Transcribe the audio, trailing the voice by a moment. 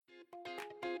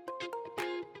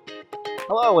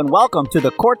Hello and welcome to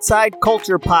the Courtside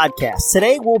Culture Podcast.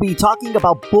 Today we'll be talking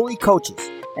about bully coaches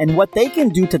and what they can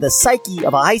do to the psyche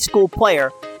of a high school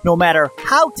player, no matter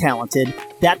how talented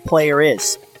that player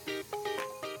is.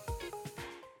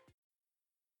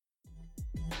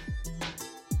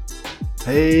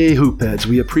 Hey Hoopheads,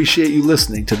 we appreciate you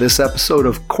listening to this episode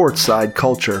of Courtside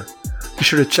Culture. Be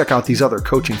sure to check out these other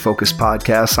coaching-focused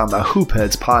podcasts on the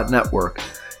Hoopheads Pod Network,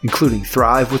 including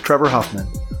Thrive with Trevor Huffman,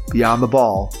 Beyond the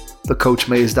Ball, the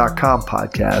CoachMaze.com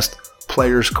podcast,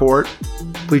 Players Court,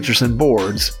 Bleachers and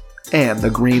Boards, and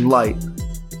The Green Light.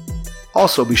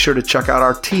 Also, be sure to check out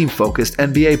our team-focused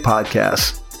NBA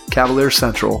podcasts, Cavalier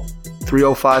Central,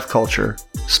 305 Culture,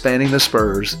 Spanning the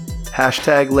Spurs,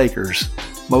 #Lakers,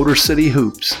 Motor City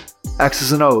Hoops,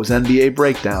 X's and O's NBA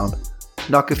Breakdown,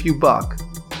 Nuck If You Buck,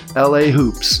 LA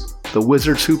Hoops, The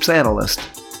Wizards Hoops Analyst,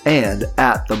 and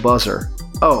At The Buzzer.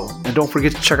 Oh, and don't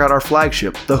forget to check out our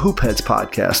flagship, the Hoopheads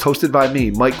podcast, hosted by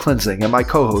me, Mike Klinzing, and my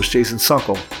co-host, Jason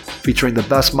Sunkel, featuring the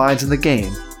best minds in the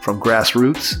game, from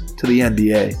grassroots to the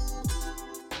NBA.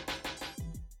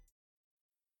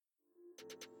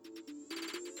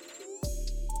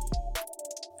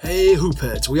 Hey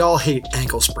Hoopheads, we all hate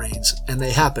ankle sprains, and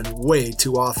they happen way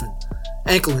too often.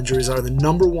 Ankle injuries are the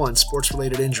number one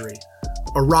sports-related injury.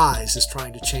 Arise is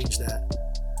trying to change that.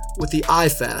 With the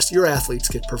iFast, your athletes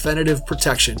get preventative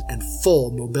protection and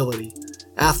full mobility.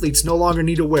 Athletes no longer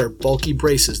need to wear bulky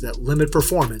braces that limit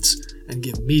performance and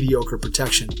give mediocre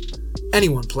protection.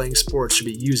 Anyone playing sports should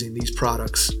be using these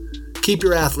products. Keep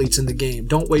your athletes in the game.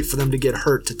 Don't wait for them to get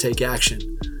hurt to take action.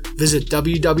 Visit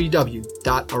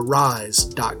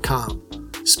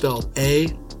www.arise.com, spelled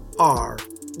A-R-Y-S-E,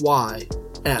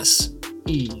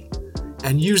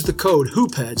 and use the code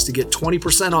HOOPHEADS to get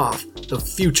 20% off the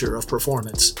future of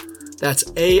performance. That's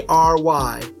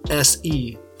ARYSE.com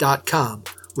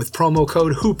with promo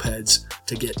code HOOPHEADS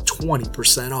to get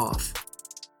 20% off.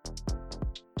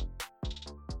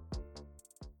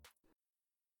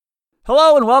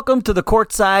 Hello and welcome to the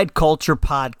Courtside Culture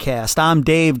Podcast. I'm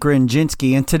Dave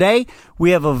Grinjinski, and today we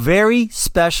have a very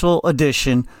special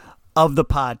edition of the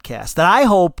podcast that I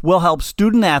hope will help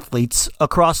student athletes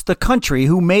across the country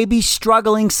who may be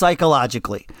struggling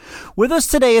psychologically. With us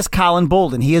today is Colin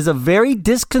Bolden. He has a very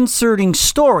disconcerting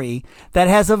story that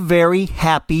has a very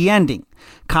happy ending.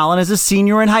 Colin is a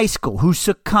senior in high school who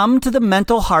succumbed to the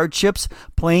mental hardships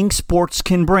playing sports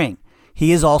can bring.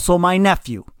 He is also my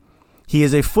nephew. He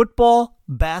is a football,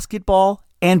 basketball,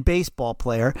 and baseball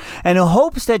player, and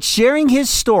hopes that sharing his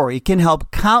story can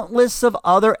help countless of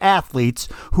other athletes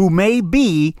who may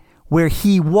be where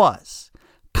he was.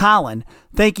 Colin,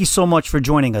 thank you so much for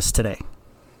joining us today.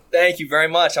 Thank you very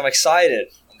much. I'm excited.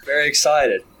 I'm very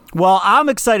excited. Well, I'm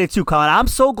excited too, Colin. I'm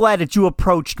so glad that you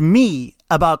approached me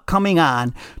about coming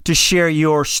on to share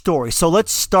your story. So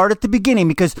let's start at the beginning,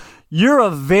 because you're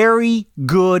a very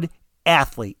good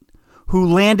athlete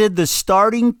who landed the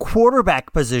starting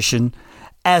quarterback position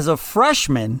as a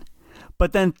freshman,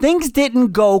 but then things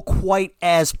didn't go quite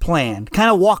as planned. Kind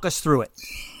of walk us through it.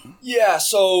 Yeah,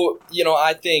 so,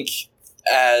 I think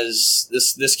as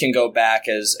this can go back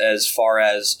as far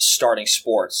as starting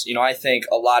sports. I think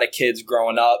a lot of kids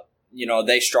growing up,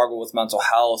 they struggle with mental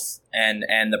health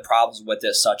and the problems with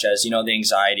it, such as, the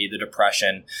anxiety, the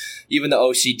depression, even the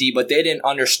OCD, but they didn't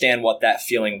understand what that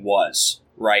feeling was,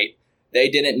 right? They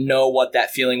didn't know what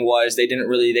that feeling was. They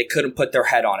couldn't put their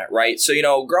head on it, right? So,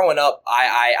 growing up,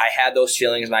 I had those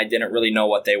feelings and I didn't really know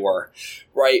what they were,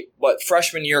 right? But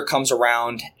freshman year comes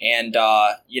around and,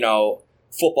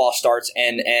 football starts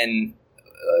and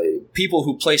people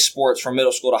who play sports from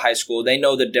middle school to high school, they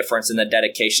know the difference and the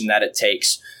dedication that it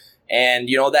takes. And,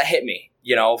 that hit me,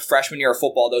 freshman year of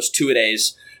football, those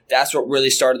 2-a-days, that's what really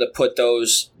started to put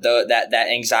that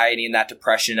anxiety and that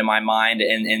depression in my mind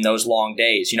in those long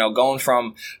days. Going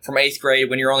from 8th grade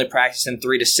when you're only practicing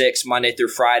 3 to 6 Monday through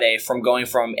Friday, from going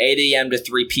from 8 a.m. to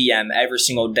 3 p.m. every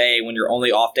single day when your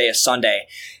only off day is Sunday,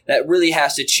 that really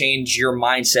has to change your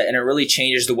mindset, and it really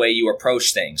changes the way you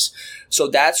approach things. So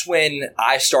that's when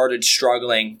I started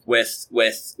struggling with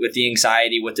the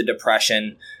anxiety, with the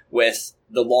depression, with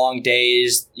the long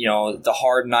days, the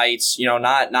hard nights,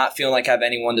 not feeling like I have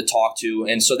anyone to talk to.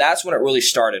 And so that's when it really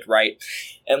started, right?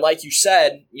 And like you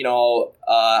said,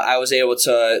 I was able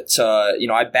to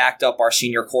I backed up our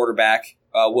senior quarterback,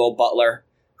 Will Butler,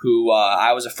 who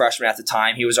I was a freshman at the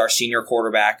time. He was our senior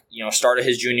quarterback, started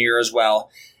his junior year as well.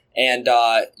 And,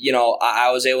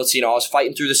 I was able to, I was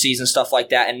fighting through the season, stuff like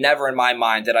that. And never in my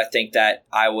mind did I think that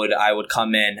I would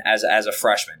come in as a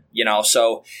freshman,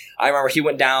 So I remember he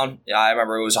went down. I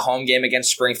remember it was a home game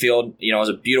against Springfield. It was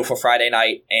a beautiful Friday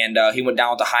night. And he went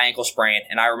down with a high ankle sprain.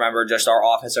 And I remember just our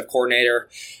offensive coordinator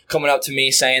coming up to me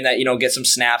saying that, get some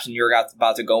snaps and you're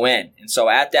about to go in. And so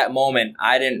at that moment,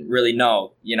 I didn't really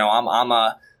know. I'm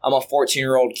a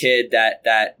 14-year-old kid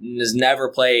that has never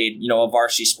played, a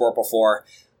varsity sport before.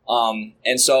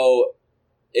 And so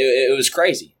it was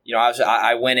crazy.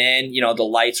 I went in, the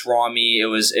lights were on me. It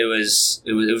was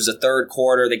the third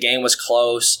quarter. The game was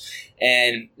close.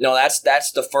 And, that's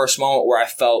the first moment where I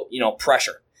felt,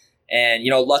 pressure. And,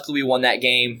 luckily we won that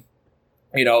game.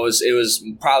 It was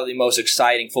probably the most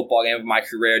exciting football game of my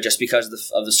career just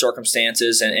because of the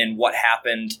circumstances and what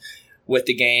happened with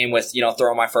the game, with,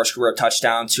 throwing my first career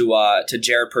touchdown to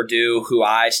Jared Purdue, who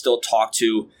I still talk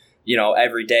to,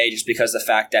 every day, just because of the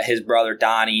fact that his brother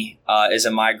Donnie is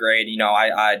in my grade.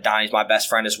 Donnie's my best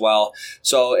friend as well.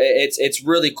 So it's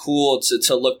really cool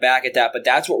to look back at that. But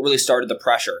that's what really started the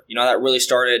pressure. That really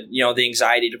started, the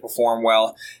anxiety to perform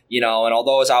well. And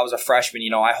although as I was a freshman,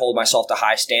 I hold myself to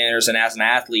high standards. And as an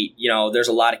athlete, there's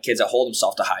a lot of kids that hold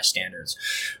themselves to high standards,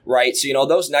 right? So,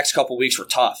 those next couple weeks were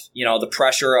tough. The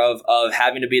pressure of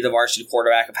having to be the varsity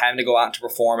quarterback, of having to go out and to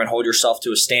perform and hold yourself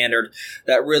to a standard,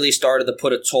 that really started to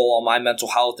put a toll on my mental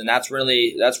health. And that's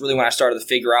really when I started to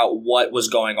figure out what was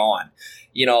going on.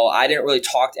 I didn't really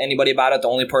talk to anybody about it. The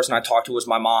only person I talked to was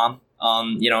my mom.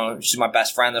 She's my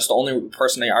best friend. That's the only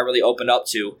person that I really opened up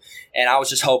to. And I was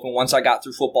just hoping once I got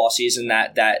through football season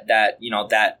that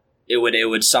it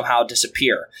would somehow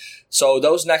disappear. So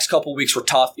those next couple weeks were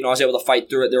tough. I was able to fight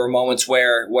through it. There were moments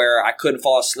where I couldn't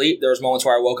fall asleep. There was moments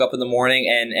where I woke up in the morning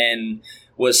and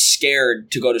was scared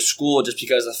to go to school just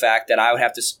because of the fact that I would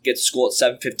have to get to school at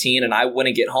 7:15 and I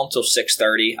wouldn't get home till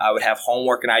 6:30. I would have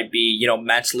homework and I'd be,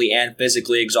 mentally and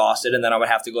physically exhausted, and then I would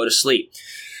have to go to sleep.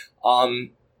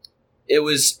 It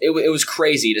was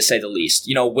crazy to say the least.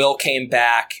 Will came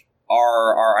back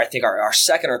I think our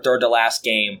second or third to last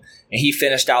game, and he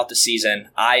finished out the season.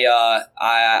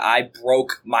 I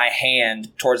broke my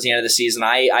hand towards the end of the season.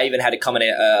 I even had to come in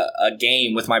a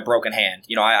game with my broken hand.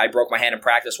 I broke my hand in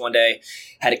practice one day,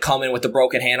 had to come in with the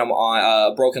broken hand. I'm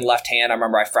on a broken left hand. I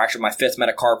remember I fractured my fifth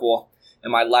metacarpal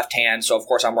in my left hand. So of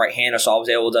course I'm right-handed, so I was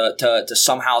able to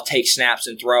somehow take snaps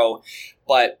and throw.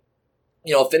 But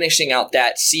finishing out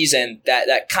that season,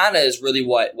 that kind of is really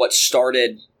what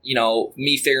started,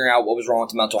 me figuring out what was wrong with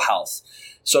the mental health.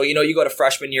 So, you go to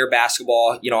freshman year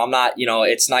basketball, I'm not,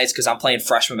 it's nice because I'm playing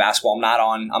freshman basketball. I'm not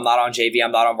on JV.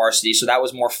 I'm not on varsity. So that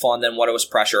was more fun than what it was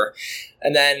pressure.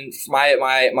 And then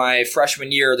my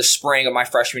freshman year, the spring of my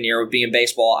freshman year, would be in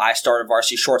baseball. I started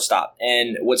varsity shortstop.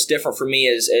 And what's different for me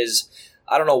is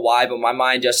I don't know why, but my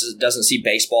mind just doesn't see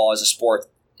baseball as a sport,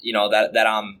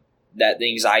 that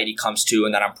the anxiety comes to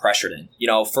and that I'm pressured in.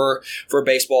 For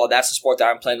baseball, that's the sport that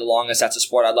I'm playing the longest. That's the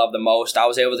sport I love the most. I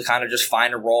was able to kind of just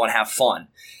find a role and have fun.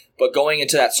 But going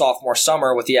into that sophomore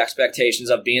summer with the expectations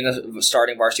of being the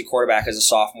starting varsity quarterback as a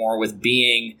sophomore, with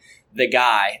being the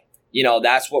guy,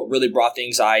 that's what really brought the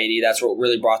anxiety. That's what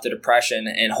really brought the depression,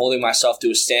 and holding myself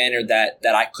to a standard that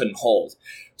I couldn't hold.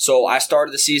 So I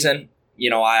started the season,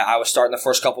 I was starting the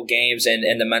first couple games,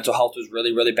 and the mental health was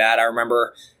really, really bad. I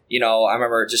remember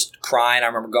just crying. I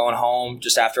remember going home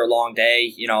just after a long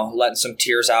day, letting some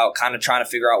tears out, kind of trying to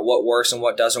figure out what works and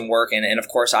what doesn't work. And of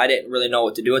course, I didn't really know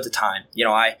what to do at the time.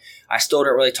 I still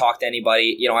didn't really talk to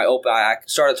anybody. I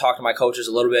started talking to my coaches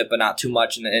a little bit, but not too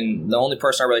much. And the only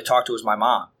person I really talked to was my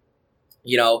mom.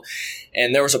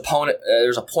 And there was a point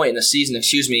in the season,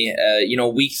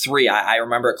 week 3, I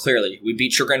remember it clearly. We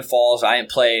beat Chagrin Falls. I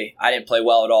didn't play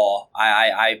well at all.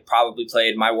 I probably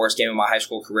played my worst game of my high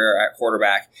school career at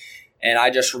quarterback. And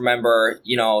I just remember,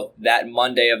 that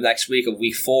Monday of next week of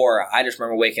week 4, I just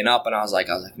remember waking up and I was like,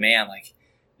 man,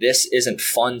 this isn't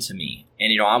fun to me.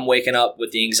 And, I'm waking up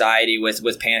with the anxiety,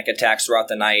 with panic attacks throughout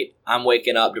the night. I'm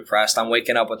waking up depressed. I'm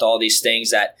waking up with all these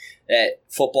things that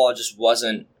football just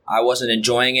I wasn't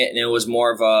enjoying it, and it was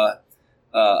more of a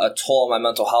toll on my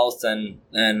mental health than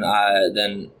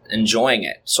enjoying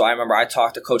it. So I remember I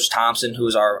talked to Coach Thompson, who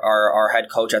was our head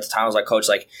coach at the time. I was like, Coach,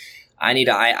 I need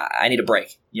a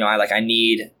break. I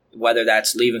need, whether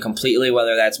that's leaving completely,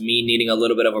 whether that's me needing a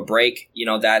little bit of a break,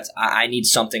 I need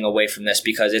something away from this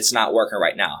because it's not working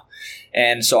right now.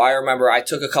 And so I remember I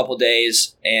took a couple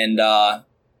days, and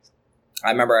I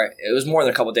remember it was more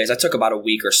than a couple of days. I took about a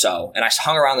week or so, and I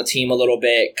hung around the team a little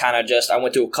bit, I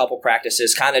went to a couple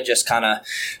practices, kind of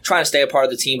trying to stay a part of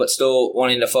the team, but still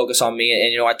wanting to focus on me.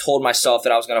 And, I told myself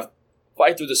that I was going to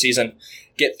fight through the season,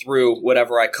 get through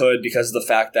whatever I could because of the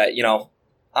fact that,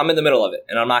 I'm in the middle of it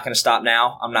and I'm not going to stop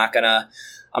now. I'm not going to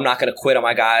quit on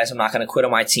my guys. I'm not going to quit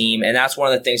on my team. And that's one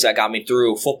of the things that got me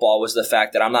through football was the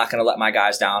fact that I'm not going to let my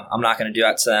guys down. I'm not going to do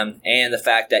that to them. And the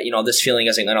fact that, this feeling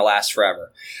isn't going to last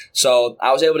forever. So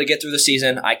I was able to get through the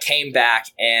season. I came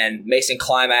back and Mason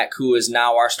Climack, who is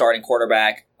now our starting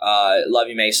quarterback, love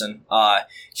you, Mason.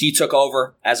 He took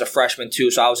over as a freshman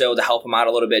too. So I was able to help him out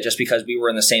a little bit just because we were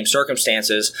in the same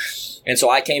circumstances. And so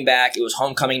I came back. It was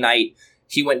homecoming night.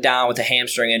 He went down with a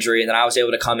hamstring injury, and then I was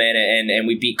able to come in and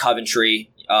we beat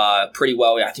Coventry pretty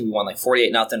well. I think we won like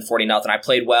 48-0, 40-0. I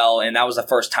played well, and that was the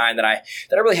first time that I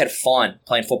really had fun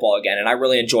playing football again, and I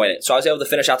really enjoyed it. So I was able to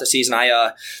finish out the season.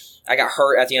 I got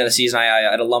hurt at the end of the season.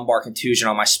 I had a lumbar contusion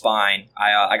on my spine.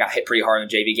 I got hit pretty hard in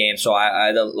the JV game, so I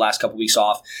had the last couple weeks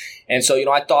off. And so,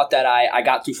 I thought that I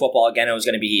got through football again and it was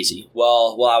going to be easy.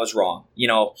 Well, I was wrong.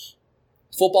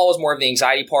 Football was more of the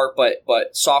anxiety part, but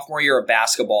sophomore year of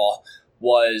basketball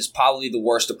was probably the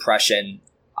worst depression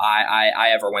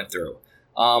I ever went through.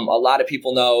 A lot of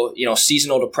people know,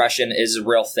 seasonal depression is a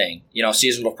real thing.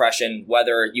 Seasonal depression,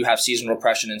 whether you have seasonal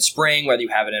depression in spring, whether you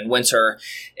have it in winter,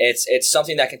 it's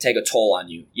something that can take a toll on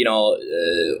you.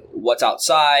 What's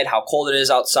outside, how cold it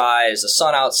is outside, is the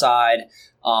sun outside,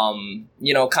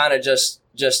 kind of just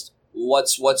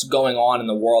what's going on in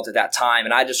the world at that time.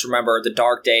 And I just remember the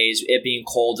dark days, it being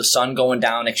cold, the sun going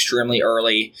down extremely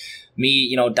early,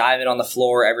 me, diving on the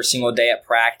floor every single day at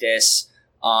practice.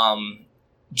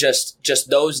 Just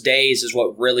those days is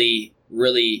what really,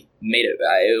 really made it.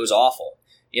 It was awful.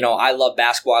 I love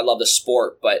basketball. I love the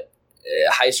sport, but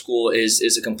high school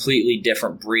is a completely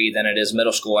different breed than it is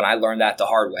middle school. And I learned that the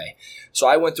hard way. So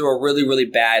I went through a really, really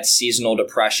bad seasonal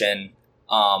depression,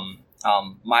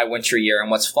 my winter year.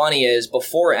 And what's funny is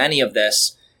before any of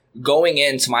this, going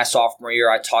into my sophomore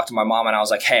year, I talked to my mom and I was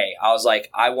like,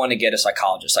 I want to get a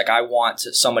psychologist. Like, I want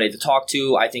somebody to talk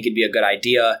to. I think it'd be a good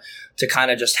idea to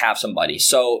kind of just have somebody.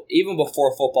 So even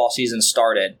before football season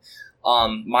started,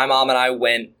 my mom and I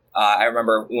went, I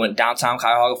remember we went downtown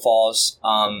Cuyahoga Falls.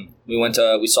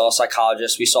 We saw a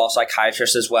psychologist. We saw a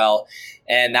psychiatrist as well.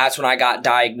 And that's when I got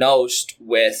diagnosed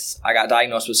with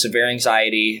severe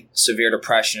anxiety, severe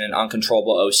depression, and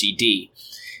uncontrollable OCD.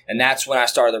 And that's when I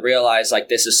started to realize, like,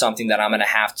 this is something that I'm going to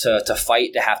have to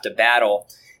fight, to have to battle.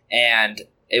 And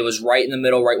it was right in the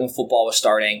middle, right when football was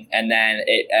starting. And then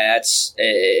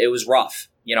it was rough.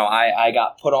 I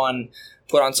got put on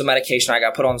some medication. I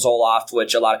got put on Zoloft,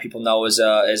 which a lot of people know is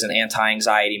an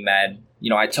anti-anxiety med.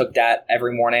 I took that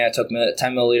every morning. I took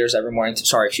 10 milliliters every morning.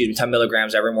 10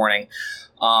 milligrams every morning.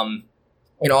 I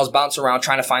was bouncing around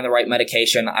trying to find the right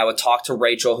medication. I would talk to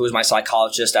Rachel, who was my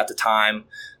psychologist at the time.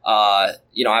 I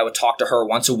would talk to her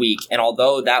once a week. And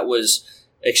although that was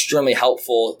extremely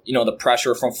helpful, the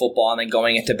pressure from football and then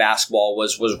going into basketball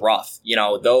was rough.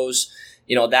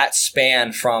 That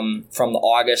span from the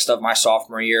August of my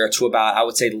sophomore year to about, I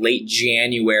would say, late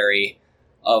January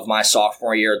of my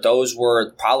sophomore year, those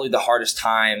were probably the hardest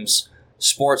times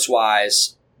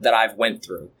sports-wise that I've went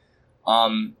through.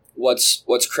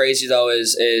 What's crazy though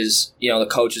is the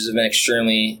coaches have been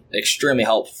extremely, extremely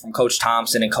helpful, from Coach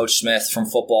Thompson and Coach Smith from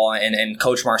football and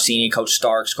Coach Marcini, Coach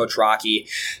Starks, Coach Rocky.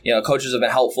 Coaches have been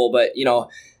helpful, but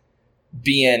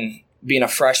being a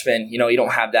freshman, you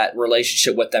don't have that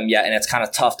relationship with them yet, and it's kind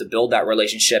of tough to build that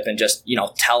relationship and just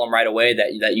tell them right away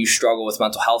that you struggle with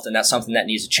mental health, and that's something that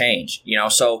needs to change.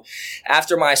 So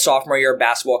after my sophomore year of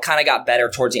basketball, kind of got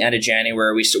better towards the end of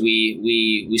January.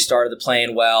 We started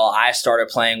playing well. I started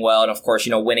playing well, and of course,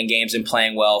 winning games and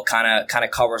playing well kind of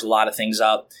covers a lot of things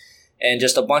up. And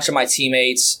just a bunch of my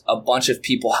teammates, a bunch of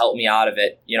people helped me out of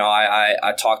it.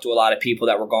 I talked to a lot of people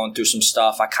that were going through some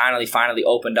stuff. I finally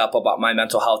opened up about my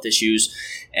mental health issues.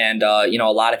 And,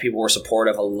 a lot of people were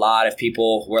supportive. A lot of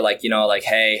people were like,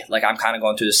 hey, like, I'm kind of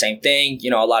going through the same thing.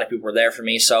 A lot of people were there for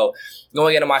me. So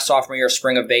going into my sophomore year,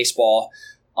 spring of baseball,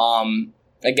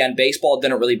 again, baseball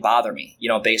didn't really bother me.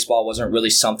 Baseball wasn't really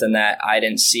something that I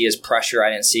didn't see as pressure. I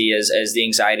didn't see as the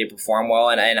anxiety to perform well.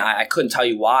 And I couldn't tell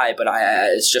you why, but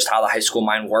it's just how the high school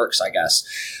mind works, I guess.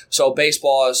 So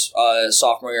baseball is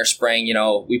sophomore year, spring,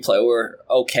 we're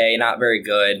okay, not very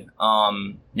good.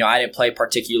 I didn't play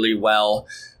particularly well,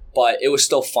 but it was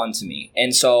still fun to me.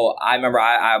 And so I remember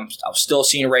I was still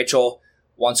seeing Rachel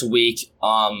once a week.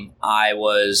 I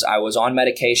was on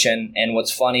medication, and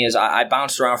what's funny is I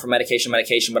bounced around from medication,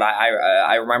 but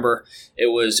I remember it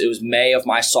was May of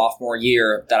my sophomore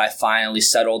year that I finally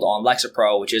settled on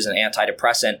Lexapro, which is an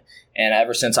antidepressant, and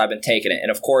ever since I've been taking it.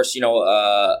 And of course,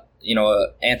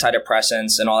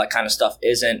 antidepressants and all that kind of stuff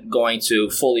isn't going to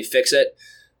fully fix it,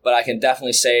 but I can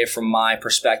definitely say from my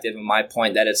perspective and my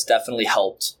point that it's definitely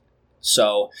helped.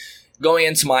 So going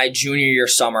into my junior year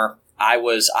summer, I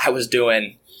was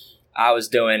doing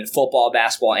football,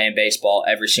 basketball, and baseball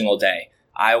every single day.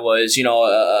 I was,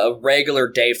 a regular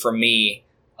day for me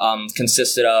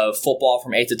consisted of football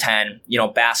from 8 to 10,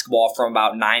 basketball from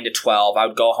about 9 to 12. I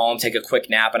would go home, take a quick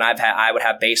nap, and I would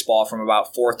have baseball from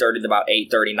about 4:30 to about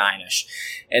 8:30, 9-ish.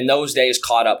 And those days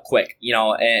caught up quick,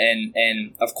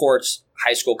 and of course,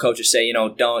 high school coaches say,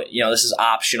 this is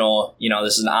optional,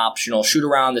 this is an optional shoot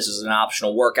around, this is an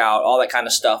optional workout, all that kind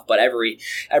of stuff. But every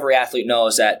athlete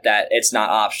knows that it's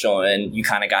not optional and you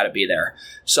kind of got to be there.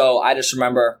 So I just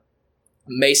remember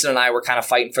Mason and I were kind of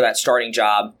fighting for that starting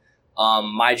job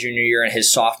my junior year and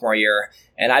his sophomore year.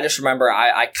 And I just remember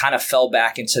I kind of fell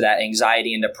back into that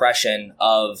anxiety and depression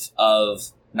of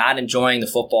not enjoying the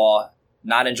football,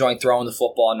 not enjoying throwing the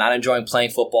football, not enjoying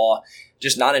playing football,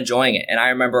 just not enjoying it. And I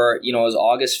remember, it was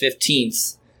August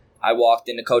 15th. I walked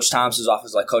into Coach Thompson's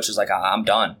office. Coach is I'm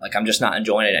done. I'm just not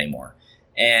enjoying it anymore.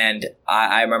 And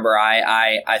I remember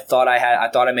I thought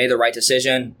I made the right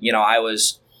decision.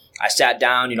 I sat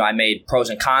down, I made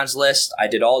pros and cons list. I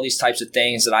did all these types of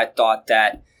things that I thought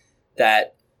that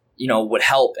would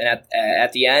help. And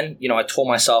at the end, I told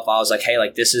myself, I was like, hey,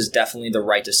 this is definitely the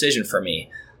right decision for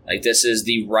me. This is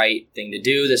the right thing to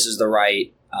do. This is the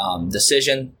right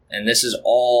decision. And this is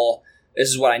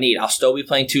what I need. I'll still be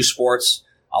playing 2 sports.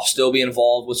 I'll still be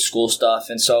involved with school stuff.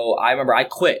 And so I remember I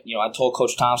quit. I told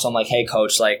Coach Thompson, I'm like, hey,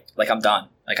 Coach, I'm done.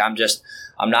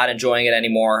 I'm not enjoying it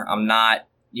anymore. I'm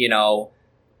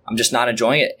just not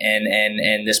enjoying it.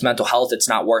 And this mental health, it's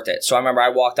not worth it. So I remember I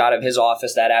walked out of his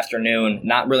office that afternoon,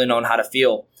 not really knowing how to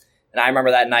feel. And I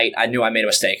remember that night, I knew I made a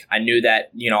mistake. I knew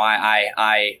that,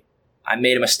 I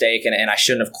made a mistake and I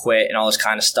shouldn't have quit and all this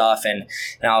kind of stuff. And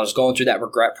I was going through that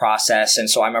regret process. And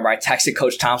so I remember I texted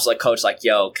Coach Thompson, Coach,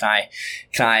 yo, can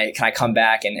I come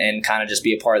back and kind of just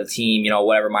be a part of the team,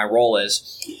 whatever my role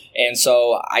is. And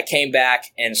so I came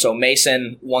back. And so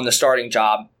Mason won the starting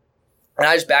job. And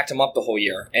I just backed him up the whole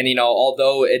year. And,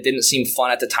 although it didn't seem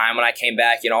fun at the time when I came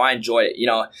back, I enjoyed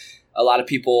it. A lot of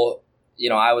people,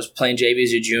 I was playing JV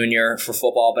as a junior for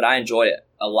football, but I enjoyed it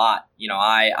a lot.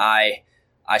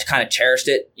 I kind of cherished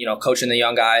it, coaching the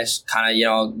young guys, kind of,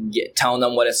 telling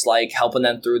them what it's like, helping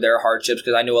them through their hardships.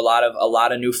 Because I knew a lot of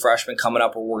new freshmen coming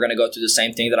up were going to go through the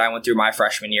same thing that I went through my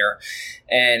freshman year.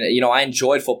 And, I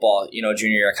enjoyed football,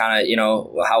 junior year, kind of,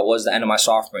 how it was the end of my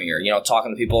sophomore year,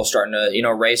 talking to people, starting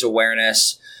to, raise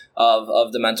awareness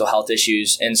of the mental health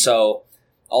issues. And so,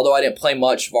 although I didn't play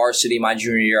much varsity my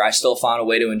junior year, I still found a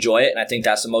way to enjoy it. And I think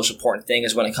that's the most important thing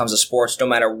is when it comes to sports, no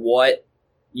matter what,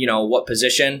 what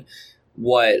position,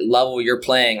 what level you're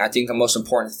playing, I think the most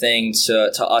important thing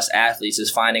to us athletes is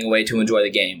finding a way to enjoy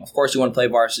the game. Of course, you want to play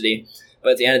varsity,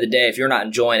 but at the end of the day, if you're not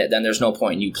enjoying it, then there's no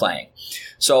point in you playing.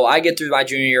 So I get through my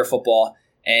junior year of football,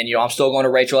 and I'm still going to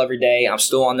Rachel every day. I'm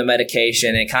still on the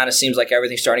medication. It kind of seems like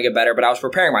everything's starting to get better, but I was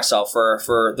preparing myself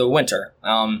for the winter.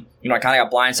 I kind of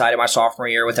got blindsided my sophomore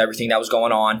year with everything that was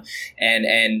going on,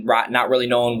 and not really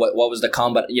knowing what was to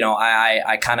come. But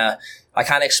I kind of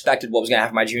expected what was going to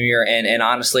happen my junior year, and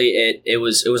honestly, it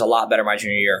was a lot better my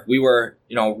junior year. We were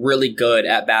really good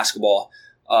at basketball,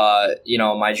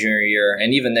 my junior year,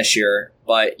 and even this year.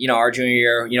 But our junior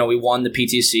year, we won the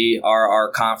PTC,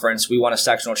 our conference. We won a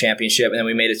sectional championship, and then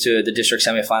we made it to the district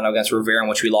semifinal against Revere, in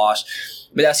which we lost.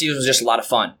 But that season was just a lot of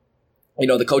fun.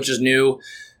 The coaches knew.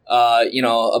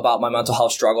 About my mental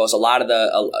health struggles. A lot of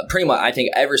pretty much, I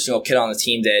think every single kid on the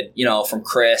team did, from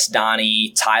Chris,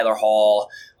 Donnie, Tyler Hall,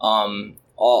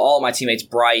 all of my teammates,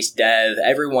 Bryce, Dev,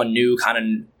 everyone knew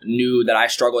that I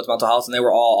struggled with mental health, and they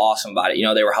were all awesome about it.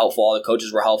 They were helpful. All the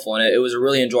coaches were helpful, and it was a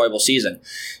really enjoyable season.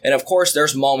 And of course,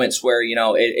 there's moments where,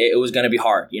 it was going to be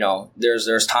hard.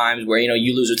 There's times where,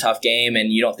 you lose a tough game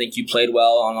and you don't think you played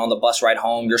well on the bus ride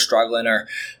home, you're struggling, or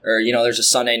there's a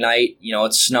Sunday night,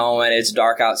 it's snowing, it's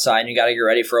dark outside, and you got to get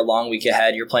ready for a long week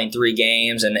ahead. You're playing 3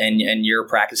 games and you're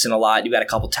practicing a lot. You got a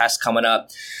couple tests coming up.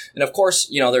 And of course,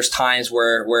 there's times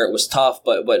where it was tough,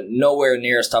 but nowhere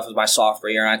near as tough as my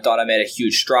sophomore year. And I thought I made a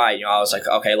huge stride. I was like,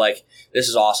 okay, this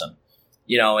is awesome.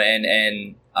 It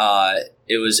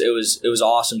was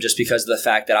awesome just because of the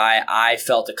fact that I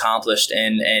felt accomplished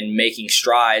and making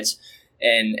strides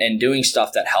and doing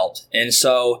stuff that helped. And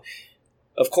so,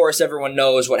 of course, everyone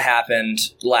knows what happened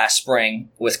last spring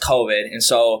with COVID. And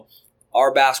so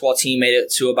our basketball team made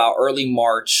it to about early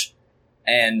March.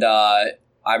 And I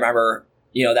remember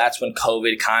that's when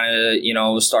COVID kind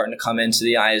of, was starting to come into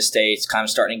the United States, kind of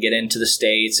starting to get into the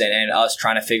States, and us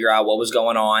trying to figure out what was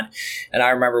going on. And I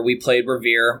remember we played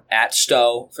Revere at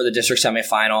Stowe for the district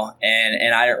semifinal,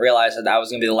 and I didn't realize that was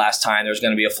going to be the last time there was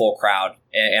going to be a full crowd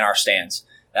in our stands.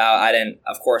 I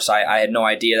had no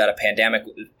idea that a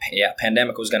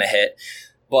pandemic was going to hit.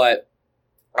 But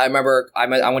I remember I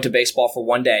went to baseball for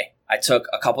one day. I took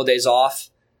a couple of days off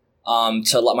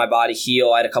to let my body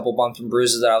heal. I had a couple bumps and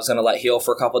bruises that I was going to let heal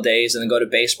for a couple of days and then go to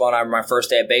baseball. And I remember my first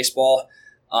day at baseball,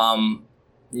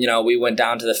 we went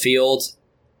down to the field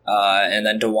and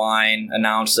then DeWine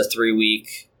announced a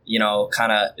 3-week,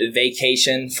 kind of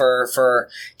vacation for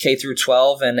K through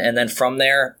 12. And then from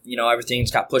there, everything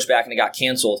got pushed back and it got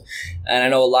canceled. And I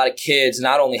know a lot of kids,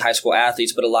 not only high school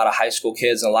athletes, but a lot of high school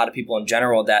kids and a lot of people in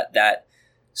general that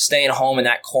staying home in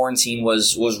that quarantine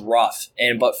was rough.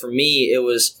 But for me, it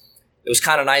was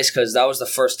kind of nice because that was the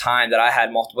first time that I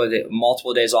had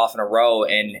multiple days off in a row,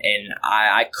 and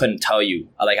I couldn't tell you.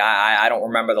 Like, I don't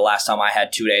remember the last time I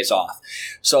had 2 days off.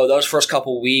 So those first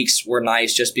couple of weeks were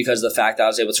nice just because of the fact that I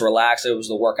was able to relax. It was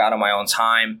to work out on my own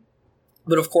time.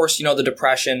 But of course, the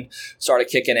depression started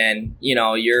kicking in.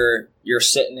 You're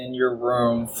sitting in your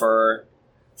room for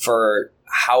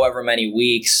however many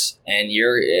weeks, and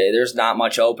there's not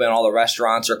much open. All the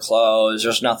restaurants are closed.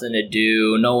 There's nothing to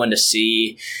do, no one to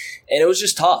see. And it was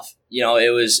just tough.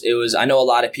 It was, I know a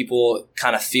lot of people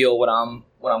kind of feel what I'm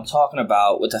talking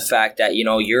about with the fact that,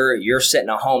 you're sitting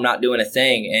at home, not doing a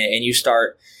thing, and you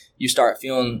start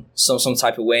feeling some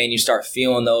type of way, and you start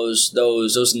feeling those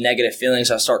negative feelings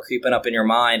that start creeping up in your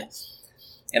mind.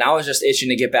 And I was just itching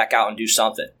to get back out and do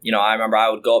something. I remember I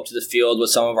would go up to the field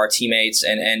with some of our teammates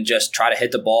and just try to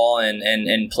hit the ball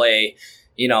and play,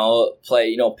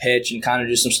 pitch and kind of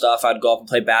do some stuff. I'd go up and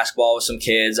play basketball with some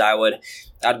kids.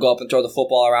 I'd go up and throw the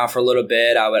football around for a little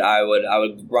bit. I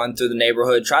would run through the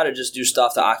neighborhood, try to just do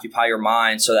stuff to occupy your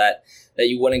mind so that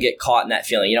you wouldn't get caught in that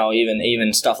feeling.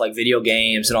 Even stuff like video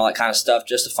games and all that kind of stuff,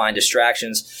 just to find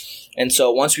distractions. And so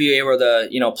once we were able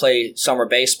to, play summer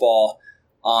baseball,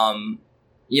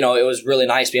 it was really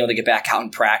nice being able to get back out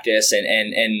and practice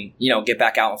and get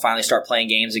back out and finally start playing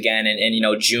games again.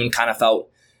 And June kind of felt,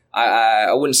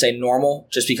 I wouldn't say normal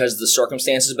just because of the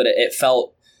circumstances, but it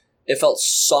felt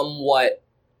somewhat,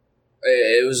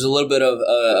 it was a little bit of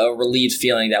a relieved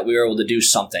feeling that we were able to do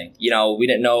something. We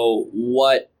didn't know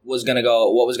what was going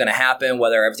to happen,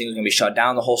 whether everything was going to be shut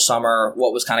down the whole summer,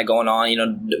 what was kind of going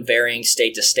on, varying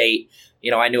state to state.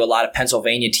 I knew a lot of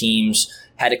Pennsylvania teams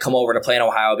had to come over to play in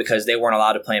Ohio because they weren't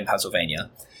allowed to play in Pennsylvania.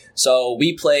 So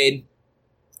we played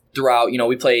throughout,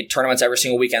 we played tournaments every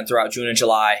single weekend throughout June and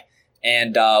July.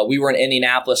 And we were in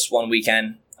Indianapolis one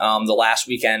weekend, the last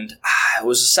weekend. It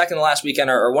was the second to last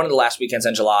weekend or one of the last weekends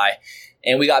in July.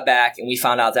 And we got back and we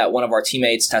found out that one of our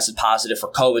teammates tested positive for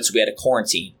COVID, so we had to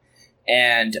quarantine.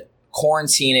 And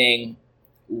quarantining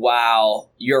while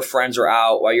your friends are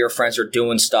out, while your friends are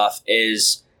doing stuff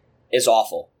is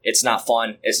awful. It's not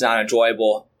fun. It's not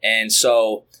enjoyable. And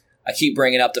so I keep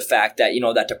bringing up the fact that,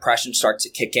 that depression starts to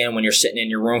kick in when you're sitting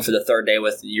in your room for the third day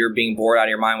you're being bored out of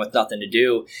your mind with nothing to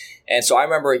do. And so I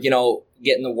remember,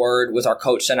 getting the word with our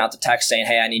coach, sent out the text saying,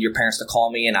 hey, I need your parents to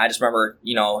call me. And I just remember,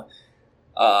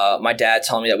 my dad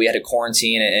telling me that we had to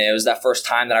quarantine. And it was that first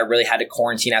time that I really had to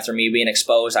quarantine after me being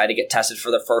exposed. I had to get tested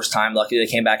for the first time. Luckily,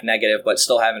 they came back negative, but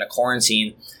still having to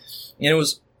quarantine. And it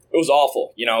was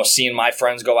awful, seeing my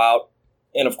friends go out.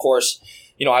 And of course,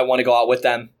 I want to go out with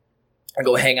them and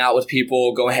go hang out with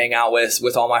people, go hang out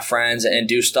with all my friends and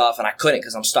do stuff. And I couldn't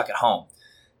because I'm stuck at home,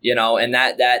 and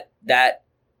that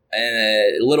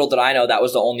little did I know that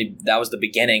was the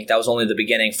beginning. That was only the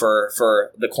beginning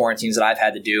for the quarantines that I've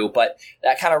had to do. But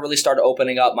that kind of really started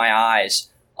opening up my eyes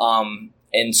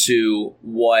into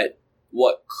what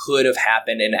could have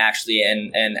happened and actually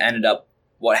and ended up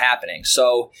what happening.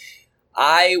 So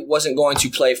I wasn't going to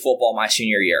play football my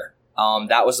senior year.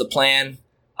 That was the plan.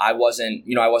 I wasn't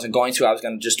going to. I was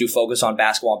going to just focus on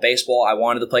basketball and baseball. I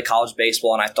wanted to play college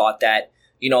baseball, and I thought that,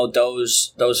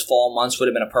 those fall months would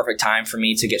have been a perfect time for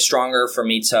me to get stronger, for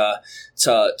me to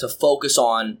focus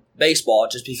on baseball,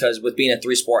 just because with being a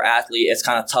 3-sport athlete, it's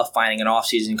kind of tough finding an off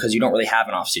season because you don't really have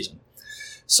an off season.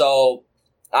 So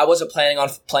I wasn't planning on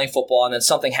playing football, and then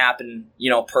something happened,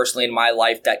 personally in my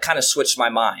life that kind of switched my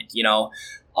mind,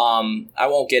 I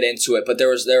won't get into it, but there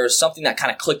was something that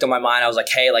kind of clicked in my mind. I was like,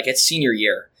 hey, it's senior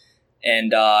year.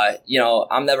 And,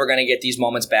 I'm never going to get these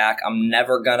moments back. I'm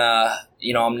never going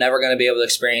to be able to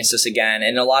experience this again.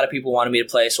 And a lot of people wanted me to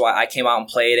play. So I came out and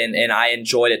played and I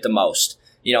enjoyed it the most.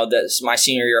 My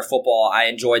senior year of football, I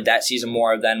enjoyed that season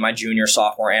more than my junior,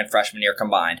 sophomore, and freshman year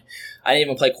combined. I didn't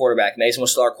even play quarterback. Mason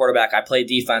was still our quarterback. I played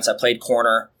defense. I played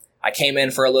corner. I came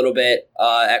in for a little bit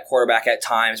at quarterback at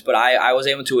times, but I was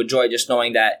able to enjoy just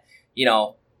knowing that,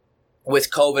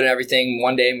 with COVID and everything,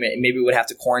 one day maybe we would have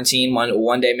to quarantine.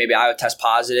 One day maybe I would test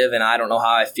positive, and I don't know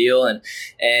how I feel. And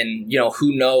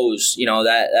who knows?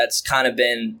 That's kind of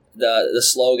been the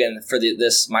slogan for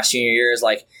my senior year is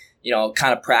like,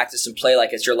 kind of practice and play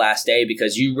like it's your last day,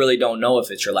 because you really don't know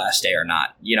if it's your last day or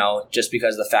not, just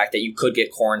because of the fact that you could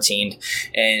get quarantined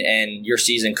and your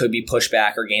season could be pushed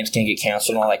back or games can get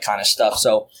canceled and all that kind of stuff.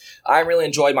 So I really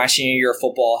enjoyed my senior year of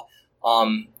football.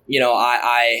 I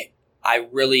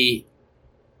really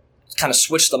kind of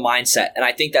switched the mindset, and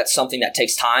I think that's something that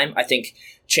takes time. I think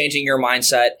changing your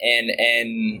mindset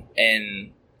and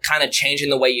kind of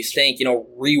changing the way you think,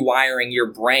 rewiring your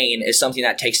brain is something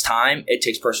that takes time. It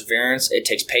takes perseverance. It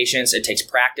takes patience. It takes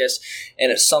practice.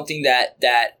 And it's something that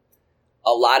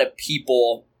a lot of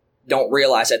people don't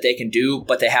realize that they can do,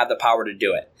 but they have the power to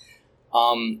do it.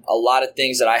 A lot of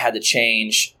things that I had to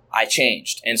change, I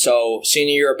changed. And so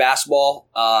senior year of basketball,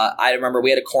 I remember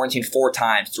we had to quarantine 4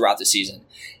 times throughout the season.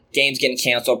 Games getting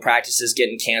canceled, practices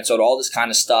getting canceled, all this kind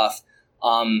of stuff.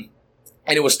 And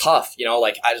it was tough.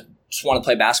 I just want to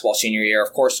play basketball senior year.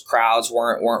 Of course, crowds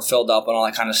weren't filled up and all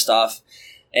that kind of stuff.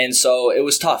 And so it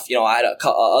was tough. I had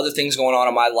other things going on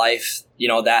in my life,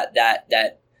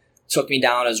 that took me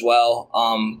down as well.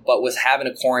 But with having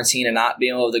a quarantine and not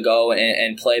being able to go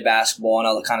and play basketball and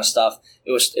all that kind of stuff,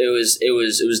 it was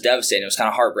devastating. It was kind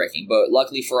of heartbreaking. But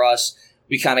luckily for us,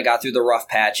 we kind of got through the rough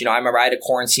patch. I remember I had a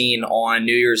quarantine on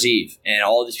New Year's Eve, and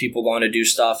all these people going to do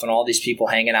stuff and all these people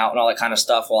hanging out and all that kind of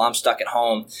stuff while I'm stuck at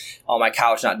home on my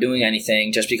couch not doing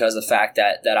anything, just because of the fact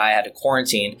that I had to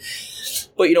quarantine.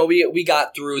 But, we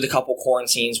got through the couple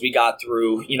quarantines. We got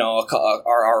through,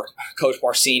 our coach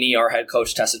Marcini, our head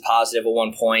coach, tested positive at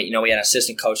one point. We had an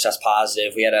assistant coach test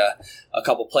positive. We had a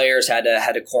couple players had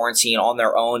to quarantine on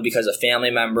their own because of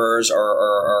family members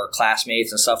or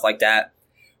classmates and stuff like that.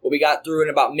 But we got through in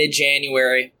about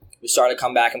mid-January. We started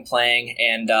coming back and playing,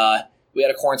 and we had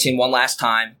to quarantine one last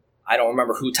time. I don't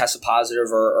remember who tested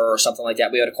positive or something like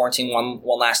that. We had to quarantine one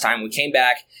last time. We came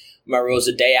back. Remember, it was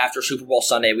the day after Super Bowl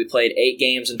Sunday. We played 8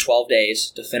 games in 12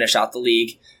 days to finish out the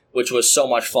league, which was so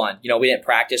much fun. We didn't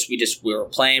practice. We were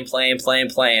playing,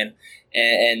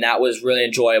 and that was really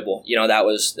enjoyable. It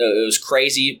was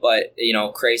crazy, but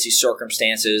crazy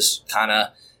circumstances kind of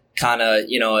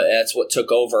that's what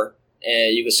took over.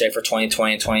 You could say for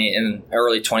 2020 and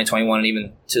early 2021 and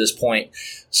even to this point.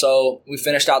 So we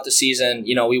finished out the season.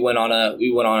 We went on a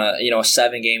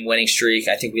 7-game winning streak.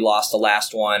 I think we lost the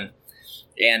last one,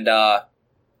 and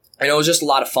it was just a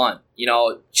lot of fun.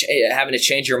 Having to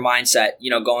change your mindset.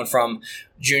 Going from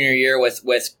junior year with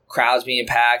crowds being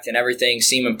packed and everything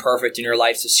seeming perfect in your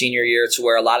life to senior year, to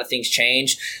where a lot of things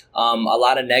change. A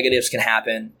lot of negatives can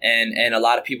happen, and a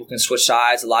lot of people can switch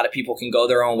sides. A lot of people can go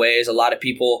their own ways. A lot of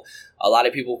people,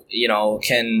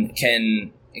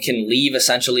 can leave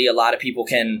essentially. A lot of people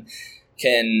can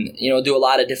do a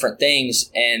lot of different things.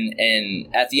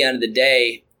 And at the end of the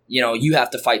day, you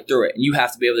have to fight through it. You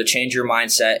have to be able to change your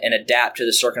mindset and adapt to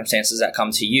the circumstances that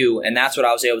come to you. And that's what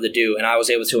I was able to do. And I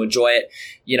was able to enjoy it.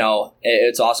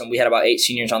 It's awesome. We had about 8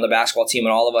 seniors on the basketball team,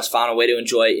 and all of us found a way to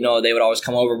enjoy it. They would always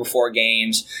come over before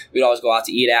games. We'd always go out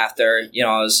to eat after.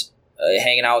 I was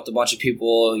hanging out with a bunch of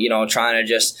people, trying to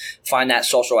just find that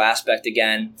social aspect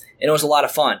again. And it was a lot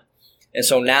of fun. And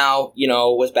so now,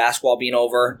 with basketball being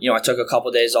over, I took a couple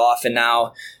of days off, and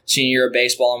now senior year of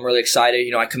baseball, I'm really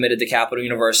excited. I committed to Capital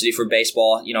University for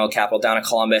baseball, Capital down in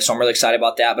Columbus. So I'm really excited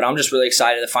about that, but I'm just really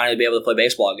excited to finally be able to play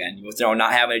baseball again with,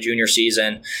 not having a junior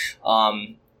season,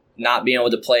 not being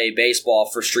able to play baseball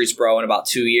for Streetsboro in about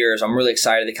 2 years. I'm really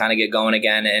excited to kind of get going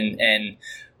again and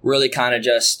really kind of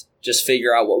just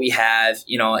figure out what we have,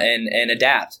 and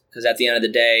adapt. Because at the end of the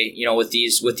day, with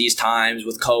these times,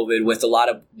 with COVID, with a lot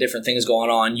of different things going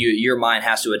on, your mind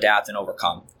has to adapt and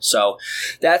overcome. So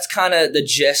that's kind of the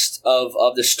gist of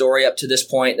the story up to this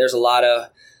point. There's a lot of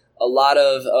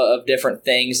different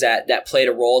things that played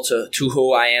a role to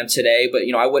who I am today, but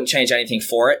I wouldn't change anything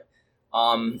for it.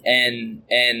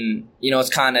 It's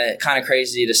kind of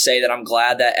crazy to say that I'm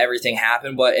glad that everything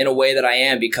happened, but in a way that I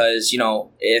am, because,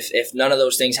 if none of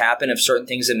those things happened, if certain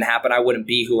things didn't happen, I wouldn't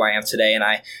be who I am today. And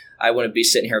I wouldn't be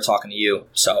sitting here talking to you.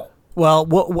 So.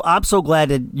 Well, I'm so glad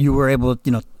that you were able,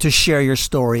 to share your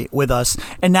story with us.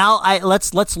 And now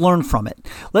let's learn from it.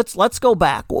 Let's go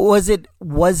back. Was it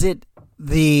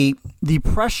the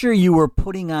pressure you were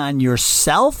putting on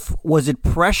yourself? Was it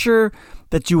pressure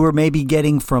that you were maybe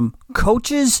getting from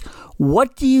coaches?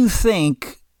 What do you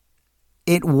think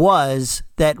it was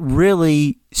that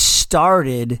really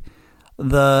started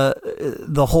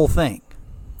the whole thing?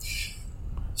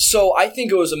 So I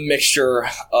think it was a mixture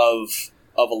of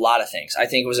a lot of things. I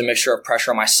think it was a mixture of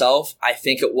pressure on myself. I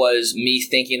think it was me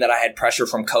thinking that I had pressure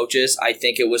from coaches. I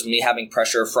think it was me having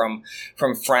pressure from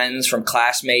friends, from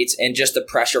classmates, and just the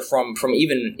pressure from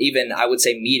even I would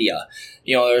say media.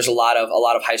 There's a lot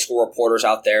of high school reporters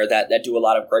out there that do a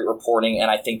lot of great reporting, and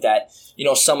I think that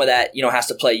some of that has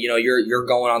to play. You're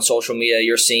going on social media,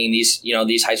 you're seeing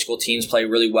these high school teams play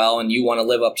really well, and you want to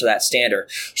live up to that standard.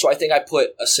 So I think I put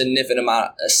a significant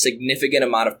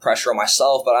amount of pressure on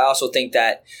myself, but I also think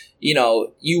that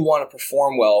you want to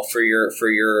perform well for your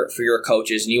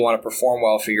coaches, and you want to perform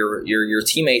well for your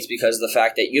teammates, because of the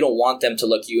fact that you don't want them to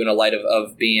look you in a light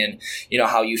of being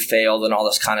how you failed and all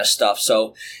this kind of stuff.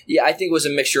 So yeah, I think it was a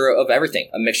mixture of everything,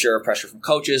 a mixture of pressure from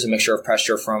coaches, a mixture of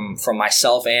pressure from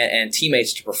myself and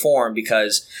teammates to perform,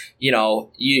 because you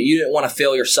didn't want to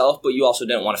fail yourself, but you also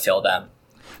didn't want to fail them.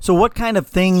 So what kind of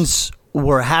things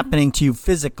were happening to you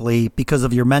physically because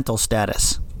of your mental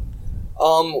status?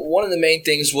 One of the main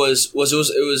things was it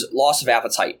was loss of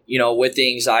appetite, with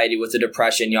the anxiety, with the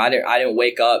depression. I didn't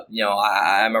wake up,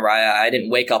 I remember I didn't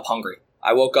wake up hungry.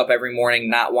 I woke up every morning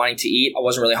not wanting to eat. I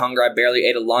wasn't really hungry. I barely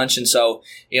ate a lunch. And so,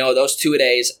 those 2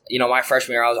 days, my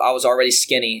freshman year, I was already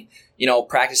skinny,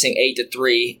 practicing 8 to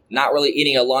 3, not really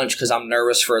eating a lunch because I'm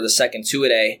nervous for the second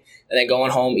 2-a-day. And then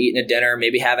going home, eating a dinner,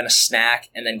 maybe having a snack,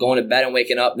 and then going to bed and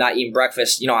waking up, not eating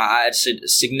breakfast. I had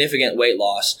significant weight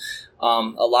loss. A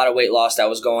lot of weight loss that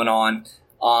was going on.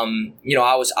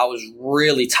 I was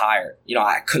really tired.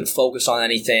 I couldn't focus on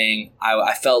anything.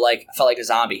 I felt like a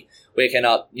zombie waking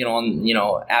up,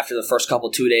 after the first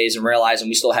 2 days and realizing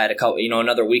we still had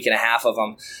another week and a half of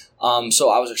them. So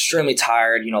I was extremely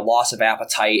tired, loss of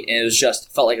appetite, and it was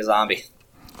just felt like a zombie.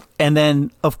 And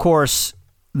then, of course,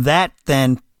 that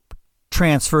then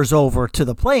transfers over to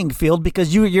the playing field,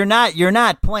 because you're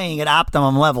not playing at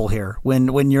optimum level here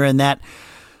when you're in that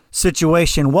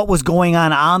situation. What was going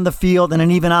on the field and then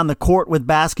even on the court with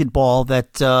basketball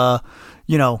that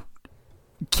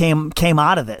came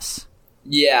out of this?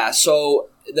 Yeah, so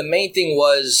the main thing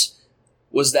was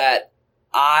that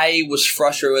I was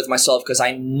frustrated with myself because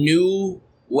I knew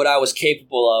what I was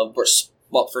capable of,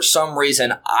 but for some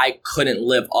reason I couldn't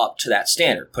live up to that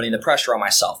standard, putting the pressure on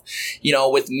myself.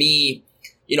 With me,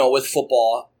 with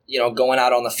football, going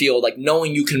out on the field, like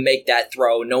knowing you can make that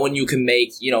throw, knowing you can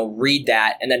read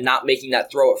that, and then not making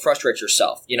that throw, it frustrates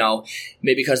yourself,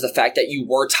 maybe because the fact that you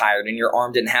were tired and your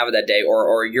arm didn't have it that day,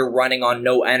 or you're running on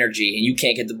no energy and you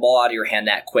can't get the ball out of your hand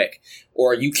that quick,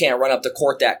 or you can't run up the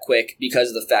court that quick because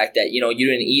of the fact that, you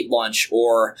didn't eat lunch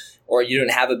or you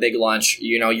didn't have a big lunch,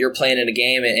 you're playing in a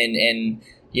game and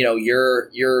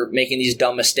you're making these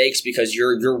dumb mistakes because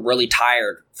you're really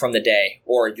tired from the day,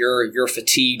 or you're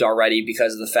fatigued already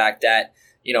because of the fact that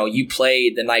you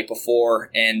played the night before,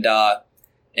 and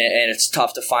it's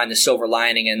tough to find the silver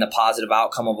lining and the positive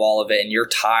outcome of all of it, and you're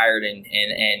tired and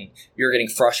you're getting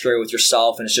frustrated with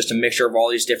yourself, and it's just a mixture of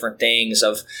all these different things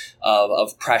of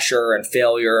pressure and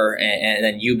failure, and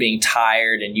then you being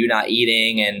tired and you not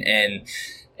eating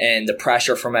and the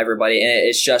pressure from everybody. And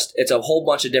it's a whole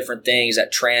bunch of different things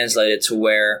that translated to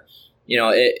where,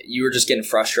 you were just getting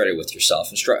frustrated with yourself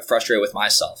and frustrated with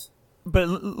myself. But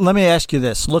let me ask you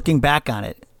this, looking back on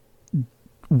it,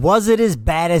 was it as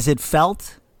bad as it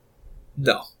felt?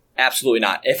 No, absolutely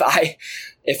not. If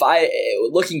I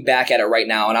looking back at it right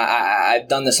now, and I've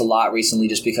done this a lot recently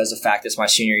just because of the fact it's my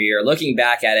senior year, looking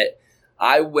back at it,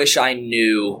 I wish I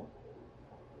knew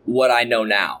what I know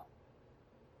now.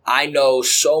 I know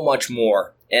so much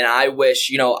more, and I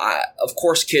wish, of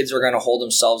course kids are going to hold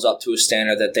themselves up to a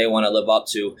standard that they want to live up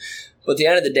to, but at the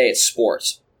end of the day, it's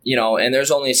sports, and there's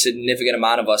only a significant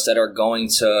amount of us that are going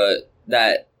to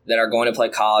play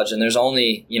college, and there's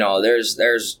only,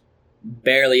 there's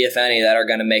barely, if any, that are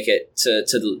going to make it to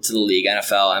the league,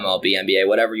 NFL, MLB, NBA,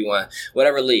 whatever you want,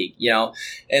 whatever league,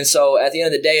 and so at the end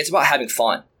of the day, it's about having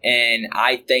fun, and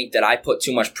I think that I put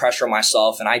too much pressure on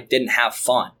myself, and I didn't have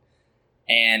fun.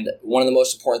 And one of the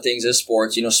most important things is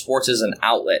sports. Sports is an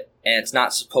outlet, and it's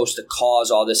not supposed to cause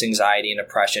all this anxiety and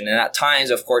depression. And at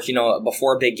times, of course,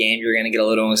 before a big game, you're going to get a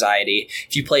little anxiety.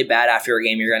 If you play bad after a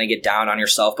game, you're going to get down on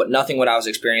yourself, but nothing what I was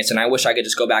experiencing. I wish I could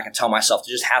just go back and tell myself to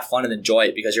just have fun and enjoy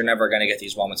it, because you're never going to get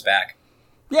these moments back.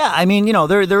 Yeah, I mean,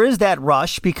 there is that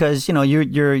rush because,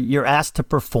 you're asked to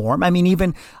perform.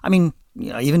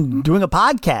 Even doing a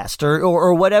podcast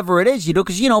or whatever it is,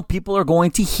 because, people are going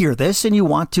to hear this and you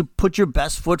want to put your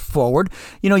best foot forward.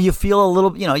 You feel a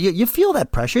little, you feel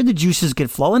that pressure, the juices get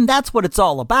flowing. That's what it's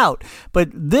all about. But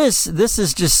this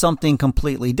is just something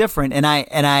completely different. And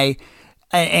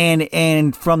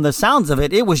from the sounds of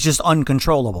it, it was just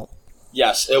uncontrollable.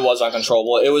 Yes, it was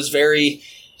uncontrollable. It was,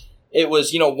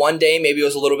 one day maybe it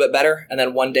was a little bit better, and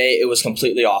then one day it was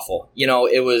completely awful.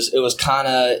 It was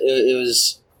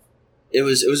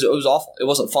awful. It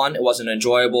wasn't fun. It wasn't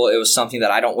enjoyable. It was something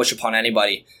that I don't wish upon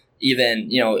anybody. Even,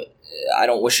 I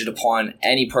don't wish it upon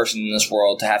any person in this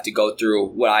world to have to go through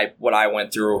what I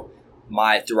went through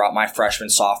throughout my freshman,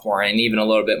 sophomore, and even a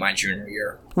little bit my junior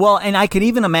year. Well, and I could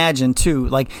even imagine too,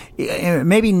 like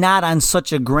maybe not on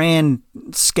such a grand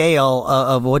scale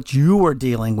of what you were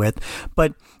dealing with,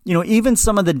 but even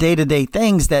some of the day-to-day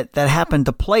things that happen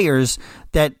to players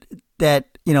that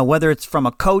whether it's from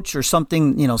a coach or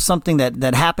something, something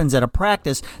that happens at a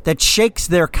practice that shakes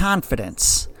their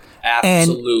confidence.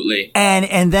 Absolutely.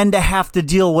 And then to have to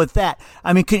deal with that.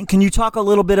 I mean, can you talk a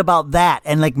little bit about that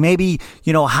and like maybe,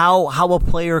 how a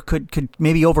player could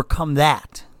maybe overcome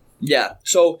that? Yeah.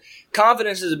 So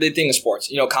confidence is a big thing in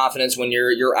sports. Confidence when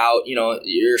you're out,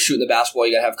 you're shooting the basketball,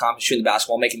 you got to have confidence shooting the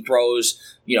basketball, making throws,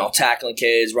 tackling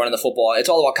kids, running the football. It's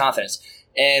all about confidence.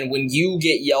 And when you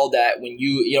get yelled at,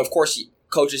 of course,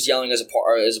 coaches yelling is a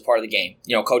part of the game.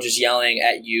 Coaches yelling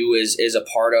at you is a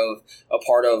part of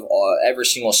every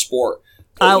single sport.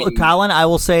 Colin, I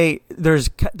will say there's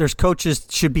coaches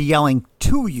should be yelling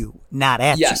to you, not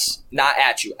at you. Yes, not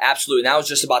at you. Absolutely. And I was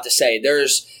just about to say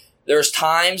there's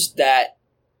times that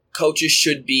coaches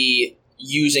should be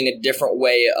using a different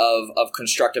way of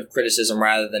constructive criticism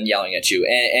rather than yelling at you.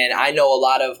 And I know a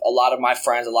lot of my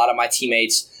friends, a lot of my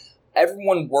teammates,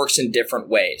 everyone works in different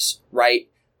ways, right?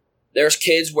 There's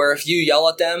kids where if you yell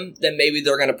at them, then maybe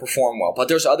they're going to perform well. But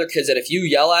there's other kids that if you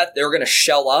yell at, they're going to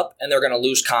shell up and they're going to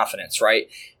lose confidence, right?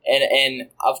 And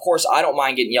of course, I don't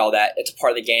mind getting yelled at. It's a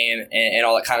part of the game and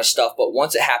all that kind of stuff. But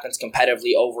once it happens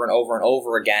competitively over and over and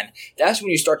over again, that's when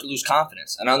you start to lose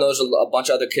confidence. And I know there's a bunch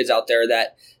of other kids out there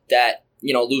that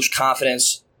lose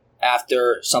confidence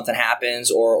after something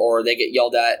happens or they get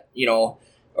yelled at,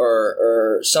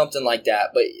 or something like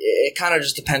that. But it kind of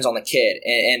just depends on the kid.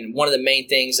 And one of the main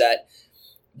things that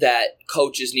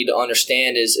coaches need to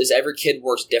understand is every kid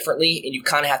works differently, and you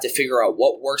kind of have to figure out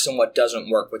what works and what doesn't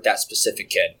work with that specific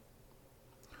kid.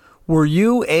 Were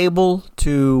you able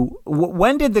to –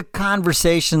 when did the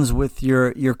conversations with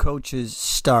your coaches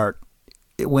start?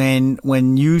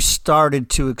 When you started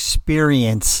to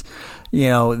experience,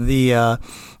 the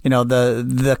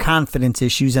confidence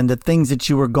issues and the things that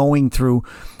you were going through,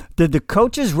 did the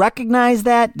coaches recognize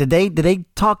that? Did they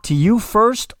talk to you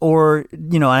first, or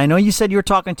I know you said you were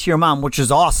talking to your mom, which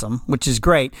is awesome, which is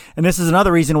great, and this is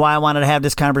another reason why I wanted to have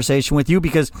this conversation with you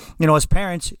because as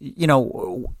parents,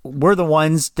 we're the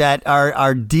ones that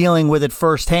are dealing with it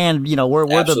firsthand.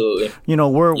 We're Absolutely.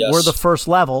 We're the first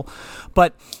level,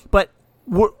 but.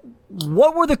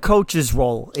 What were the coaches'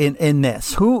 role in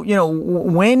this?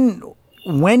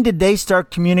 When did they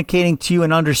start communicating to you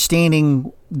and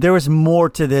understanding there was more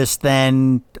to this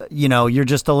than, you're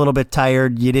just a little bit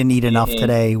tired, you didn't eat enough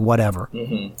today, whatever?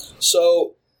 Mm-hmm.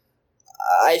 So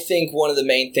I think one of the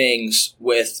main things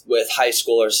with high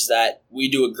schoolers is that we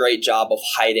do a great job of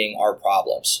hiding our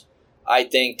problems. I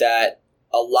think that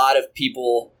a lot of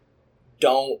people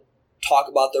don't talk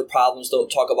about their problems, don't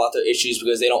talk about their issues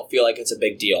because they don't feel like it's a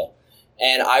big deal.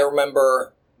 And I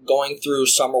remember going through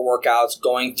summer workouts,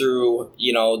 going through,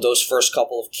 those first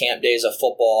couple of camp days of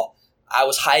football, I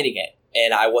was hiding it.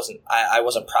 And I wasn't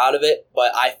proud of it,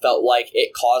 but I felt like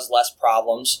it caused less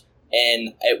problems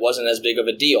and it wasn't as big of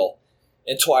a deal.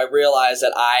 Until I realized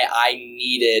that I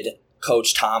needed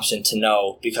Coach Thompson to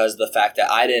know because of the fact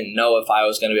that I didn't know if I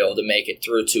was going to be able to make it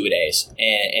through 2 days.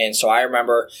 And so I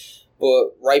remember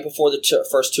right before the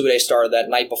first 2 days started, that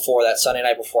Sunday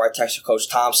night before, I texted Coach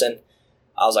Thompson.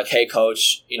 I was like, hey,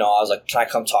 Coach, I was like, can I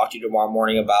come talk to you tomorrow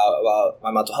morning about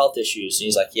my mental health issues? And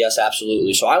he's like, yes,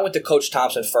 absolutely. So I went to Coach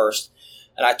Thompson first,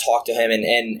 and I talked to him,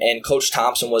 and Coach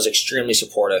Thompson was extremely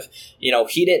supportive.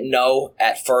 He didn't know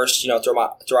at first,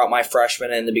 throughout my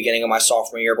freshman and the beginning of my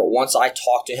sophomore year, but once I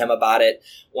talked to him about it,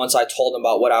 once I told him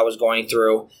about what I was going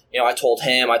through, I told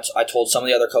him, I told some of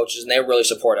the other coaches, and they were really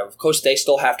supportive. Of course, they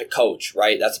still have to coach,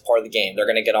 right? That's a part of the game. They're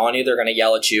going to get on you. They're going to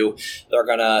yell at you. They're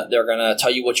going to tell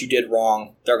you what you did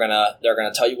wrong. They're going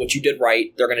to tell you what you did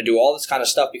right. They're going to do all this kind of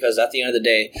stuff because at the end of the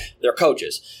day, they're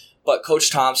coaches. But Coach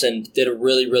Thompson did a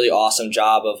really, really awesome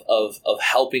job of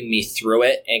helping me through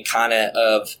it and kind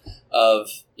of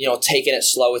taking it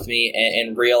slow with me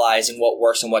and realizing what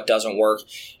works and what doesn't work.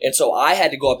 And so I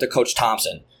had to go up to Coach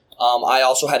Thompson. I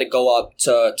also had to go up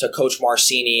to Coach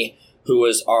Marcini, who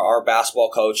was our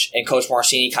basketball coach, and Coach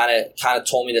Marcini kind of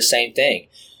told me the same thing.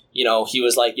 he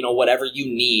was like, whatever you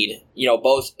need,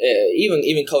 both,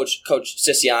 even Coach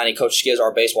Siciliani, Coach Skiz,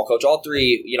 our baseball coach, all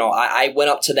three, I went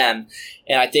up to them.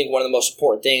 And I think one of the most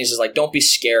important things is like, don't be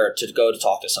scared to go to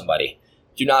talk to somebody.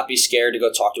 Do not be scared to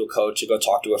go talk to a coach, to go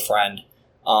talk to a friend.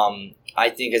 I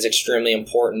think it's extremely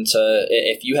important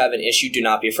if you have an issue, do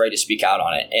not be afraid to speak out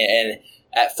on it. And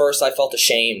at first I felt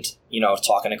ashamed,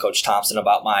 talking to Coach Thompson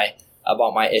about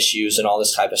my issues and all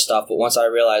this type of stuff. But once I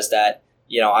realized that,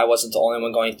 I wasn't the only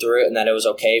one going through it, and that it was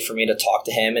okay for me to talk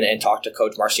to him and talk to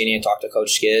Coach Marcini and talk to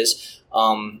Coach Skiz,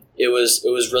 it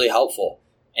was really helpful.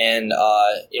 And,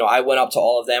 I went up to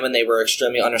all of them and they were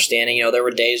extremely understanding. There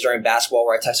were days during basketball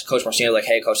where I texted Coach Marcini like,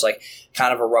 hey, Coach, like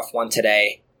kind of a rough one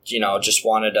today, just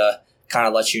wanted to kind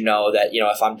of let you know that,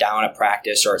 if I'm down at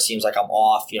practice or it seems like I'm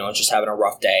off, just having a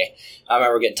rough day. I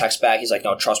remember getting text back. He's like,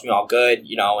 no, trust me, all good,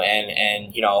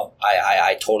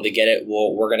 I totally get it.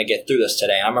 We're going to get through this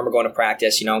today. I remember going to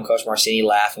practice, and Coach Marcini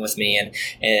laughing with me and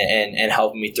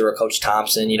helping me through it. Coach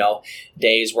Thompson,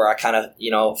 days where I kind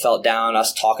of, felt down,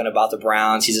 us talking about the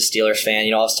Browns. He's a Steelers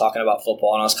fan, us talking about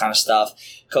football and all this kind of stuff.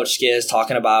 Coach Skiz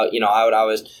talking about, I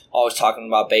was always talking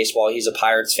about baseball. He's a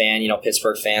Pirates fan,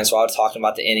 Pittsburgh fan. So I was talking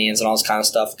about the Indians and all this kind of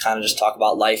stuff, kind of just talk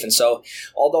about life. And so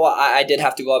although I did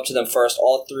have to go up to them first,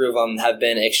 all three of them have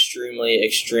been extremely,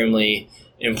 extremely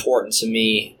important to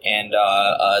me. And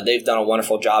they've done a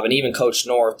wonderful job. And even Coach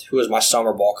North, who is my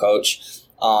summer ball coach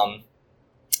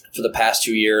for the past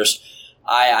 2 years,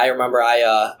 I remember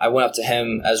I went up to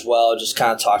him as well, just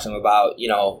kind of talked to him about,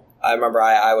 I remember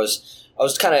I was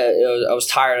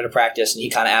tired of the practice, and he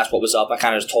kind of asked what was up. I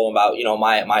kind of just told him about,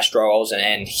 my struggles,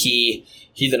 and he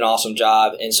did an awesome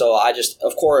job. And so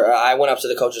of course, I went up to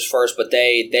the coaches first, but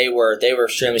they were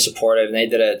extremely supportive, and they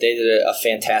did a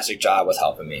fantastic job with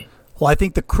helping me. Well, I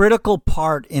think the critical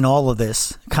part in all of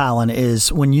this, Colin,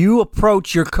 is when you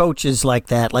approach your coaches like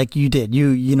that, like you did,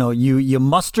 you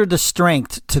muster the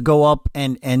strength to go up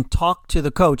and talk to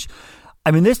the coach. I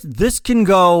mean, this can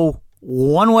go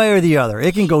one way or the other.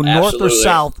 It can go north or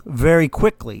south very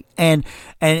quickly. And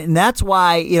that's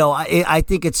why, I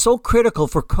think it's so critical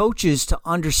for coaches to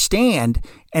understand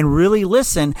and really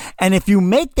listen. And if you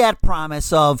make that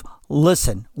promise of,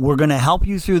 listen, we're going to help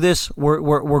you through this,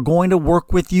 we're going to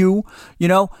work with you,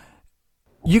 you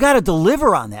got to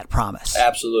deliver on that promise.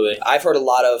 Absolutely. I've heard a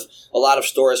lot of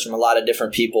stories from a lot of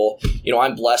different people.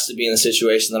 I'm blessed to be in the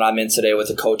situation that I'm in today with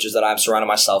the coaches that I'm surrounding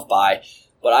myself by.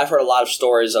 But I've heard a lot of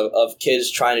stories of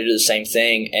kids trying to do the same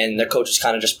thing, and their coaches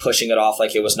kind of just pushing it off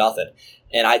like it was nothing.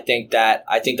 And I think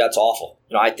that's awful.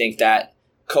 I think that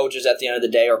coaches at the end of the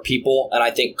day are people, and I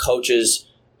think coaches,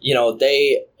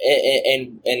 they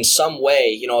in some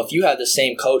way, if you have the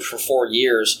same coach for 4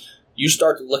 years, you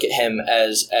start to look at him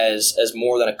as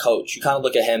more than a coach. You kind of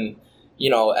look at him,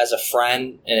 as a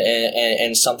friend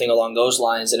and something along those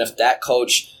lines. And if that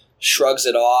coach shrugs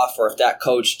it off, or if that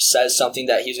coach says something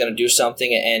that he's going to do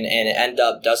something and end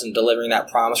up doesn't delivering that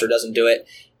promise or doesn't do it,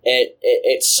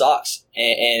 it sucks.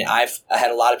 And I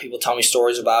had a lot of people tell me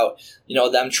stories about,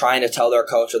 them trying to tell their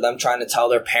coach, or them trying to tell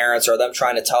their parents, or them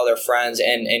trying to tell their friends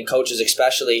and coaches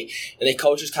especially, and the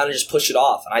coaches kind of just push it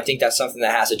off. And I think that's something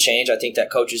that has to change. I think that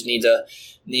coaches need to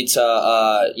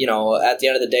at the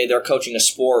end of the day, they're coaching a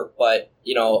sport, but,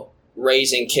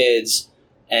 raising kids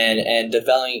and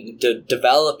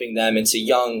developing them into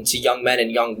young men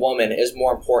and young women is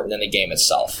more important than the game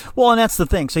itself. Well, and that's the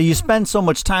thing. So you spend so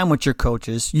much time with your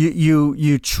coaches,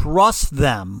 you trust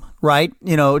them, right?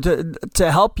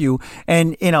 To help you.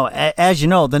 And as you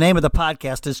know, the name of the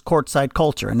podcast is Courtside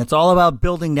Culture, and it's all about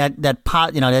building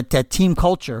that team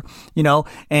culture.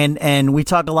 And we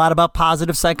talk a lot about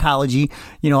positive psychology,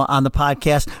 on the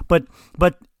podcast, but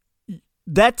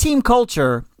that team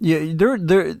culture,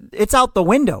 it's out the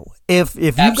window. If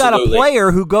you've got a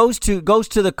player who goes to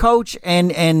the coach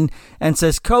and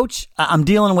says, "Coach, I'm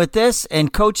dealing with this,"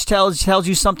 and coach tells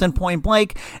you something point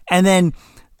blank, and then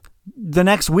the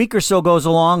next week or so goes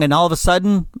along, and all of a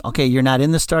sudden, okay, you're not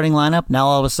in the starting lineup. Now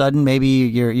all of a sudden, maybe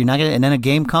you're not gonna, and then a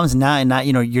game comes, and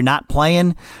you're not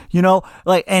playing.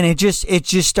 And it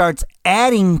just starts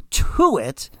adding to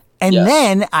it, and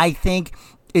then I think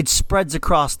it spreads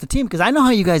across the team, because I know how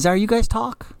you guys are. You guys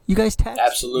talk. You guys text.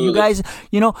 Absolutely. You guys,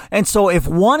 and so if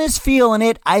one is feeling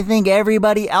it, I think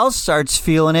everybody else starts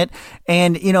feeling it,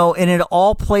 and and it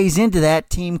all plays into that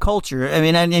team culture. I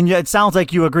mean, and it sounds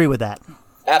like you agree with that.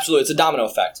 Absolutely. It's a domino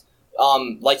effect.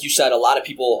 Like you said, a lot of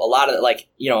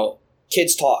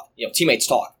kids talk, teammates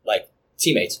talk, like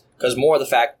teammates, because more of the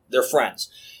fact they're friends.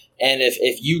 And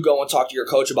if you go and talk to your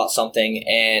coach about something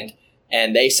and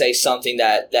and they say something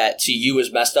that to you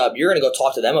is messed up, you're going to go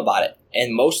talk to them about it.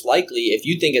 And most likely, if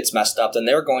you think it's messed up, then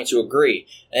they're going to agree.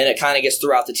 And it kind of gets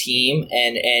throughout the team,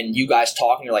 and you guys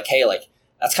talk, and you're like, hey, like,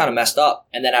 that's kind of messed up.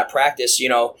 And then at practice, you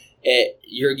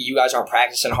guys aren't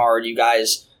practicing hard. You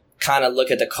guys kind of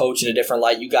look at the coach in a different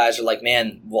light. You guys are like,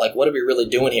 man, like, what are we really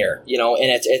doing here?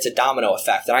 And it's a domino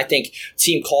effect. And I think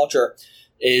team culture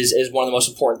is one of the most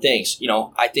important things.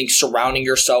 I think surrounding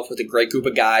yourself with a great group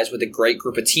of guys, with a great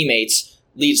group of teammates,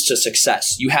 leads to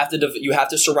success. You have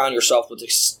to surround yourself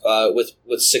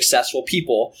with successful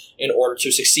people in order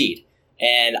to succeed.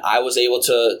 And I was able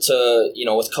to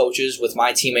with coaches, with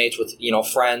my teammates, with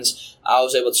friends, I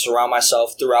was able to surround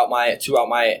myself throughout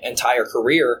my entire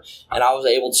career, and I was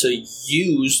able to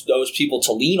use those people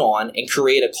to lean on and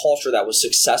create a culture that was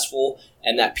successful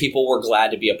and that people were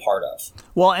glad to be a part of.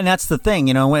 Well, and that's the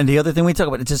thing, and the other thing we talk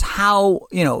about is just how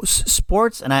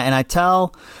sports, and I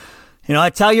tell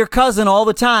your cousin all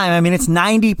the time. I mean, it's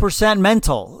 90%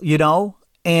 mental,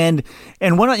 And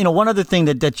one other thing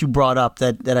that you brought up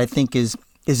that I think is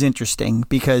interesting,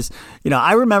 because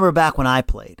I remember back when I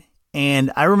played,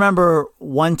 and I remember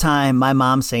one time my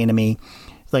mom saying to me,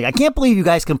 like, I can't believe you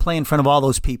guys can play in front of all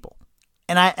those people.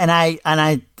 And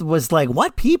I was like,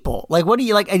 what people? Like, what do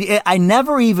you like? I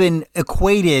never even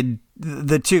equated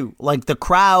the two, like the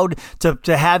crowd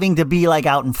to having to be like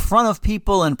out in front of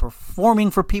people and performing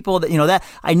for people that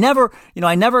I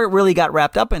never really got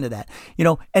wrapped up into that,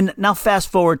 and now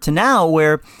fast forward to now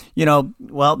where,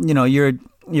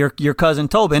 your cousin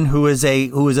Tobin, who is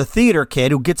a theater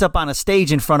kid who gets up on a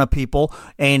stage in front of people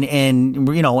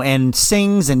and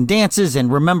sings and dances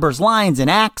and remembers lines and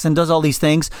acts and does all these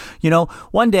things.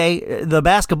 One day the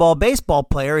baseball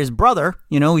player, his brother,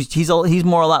 he's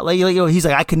more a lot like, he's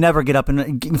like, I could never get up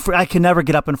in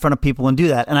front of people and do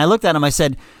that. And I looked at him, I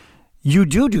said, you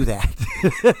do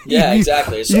that. Yeah,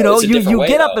 exactly. So you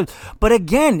get up, but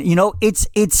again, it's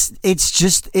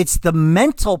the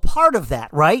mental part of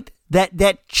that, right?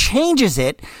 That changes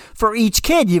it for each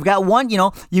kid. You've got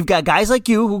you've got guys like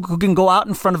you who can go out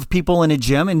in front of people in a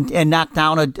gym and knock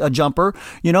down a jumper,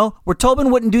 where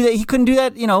Tobin wouldn't do that. He couldn't do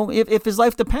that, if his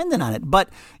life depended on it. But,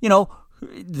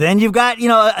 then you've got,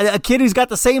 a kid who's got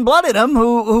the same blood in him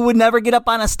who would never get up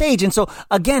on a stage. And so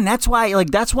again, that's why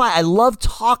I love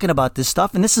talking about this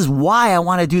stuff. And this is why I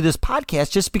want to do this podcast,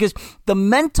 just because the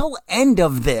mental end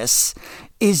of this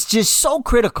is just so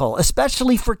critical,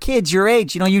 especially for kids your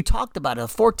age. You talked about it,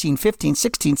 14, 15,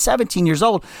 16, 17 years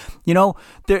old.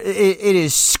 It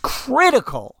is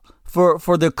critical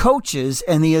for the coaches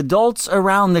and the adults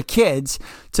around the kids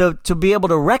to be able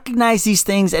to recognize these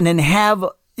things and then have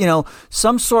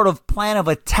some sort of plan of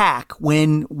attack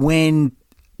when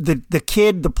the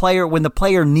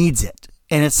player needs it.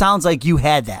 And it sounds like you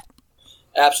had that.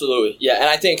 Absolutely. Yeah. And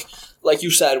I think, like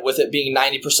you said, with it being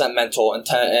 90% mental and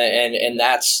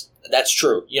that's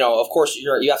true. Of course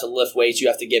you have to lift weights, you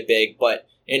have to get big, but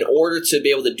in order to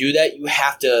be able to do that, you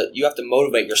have to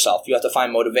motivate yourself. You have to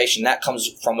find motivation that comes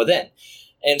from within.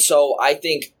 And so I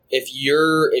think if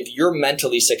you're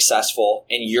mentally successful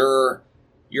and you're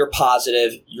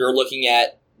positive, you're looking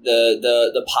at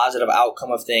the positive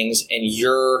outcome of things, and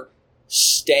you're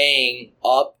staying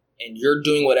up and you're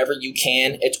doing whatever you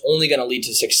can, it's only going to lead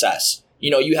to success.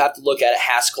 You have to look at it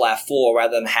half glass full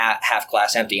rather than half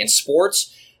glass empty. In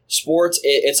sports,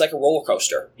 it's like a roller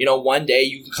coaster. One day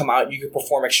you can come out, you can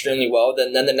perform extremely well,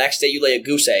 then the next day you lay a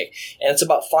goose egg. And it's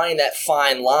about finding that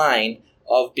fine line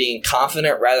of being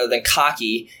confident rather than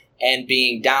cocky, and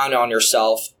being down on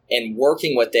yourself and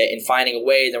working with it and finding a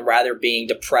way than rather being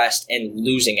depressed and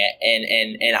losing it.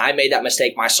 And I made that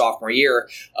mistake my sophomore year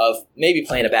of maybe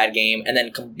playing a bad game and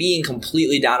then being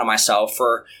completely down on myself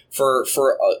for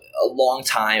a long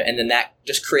time. And then that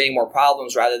just creating more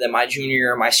problems rather than my junior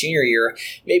year, my senior year,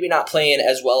 maybe not playing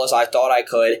as well as I thought I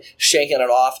could, shaking it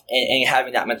off and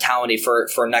having that mentality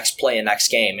for next play and next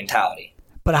game mentality.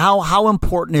 But how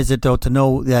important is it, though, to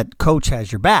know that coach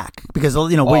has your back? Because,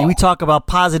 we talk about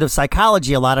positive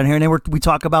psychology a lot on here, and then we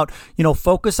talk about,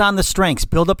 focus on the strengths,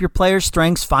 build up your players'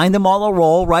 strengths, find them all a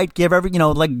role, right? Get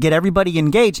everybody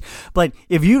engaged. But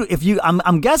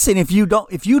I'm guessing if you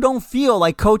don't feel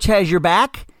like coach has your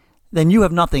back, then you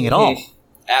have nothing at all.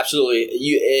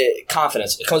 Absolutely.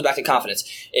 Confidence. It comes back to confidence.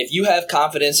 If you have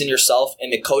confidence in yourself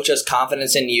and the coach has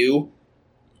confidence in you,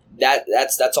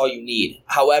 that's all you need.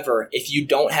 However,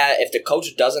 if the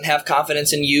coach doesn't have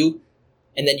confidence in you,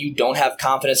 and then you don't have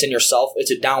confidence in yourself,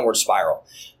 it's a downward spiral.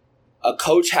 A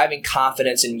coach having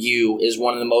confidence in you is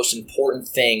one of the most important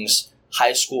things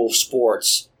high school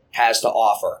sports has to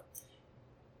offer.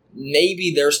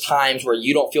 Maybe there's times where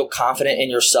you don't feel confident in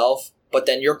yourself, but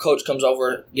then your coach comes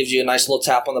over, gives you a nice little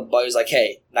tap on the butt. He's like,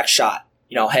 hey, next shot.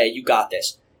 Hey, you got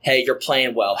this. Hey, you're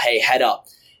playing well. Hey, head up.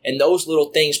 And those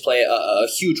little things play a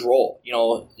huge role.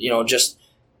 Just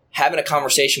having a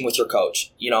conversation with your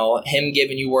coach, him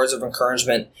giving you words of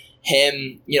encouragement,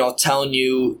 him, telling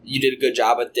you did a good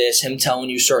job at this, him telling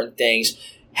you certain things,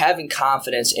 having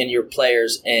confidence in your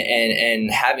players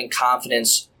and having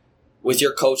confidence with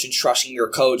your coach and trusting your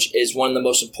coach is one of the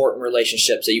most important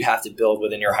relationships that you have to build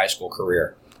within your high school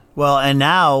career. Well, and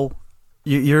now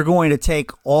you're going to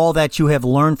take all that you have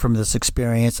learned from this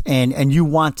experience and you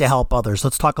want to help others.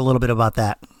 Let's talk a little bit about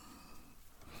that.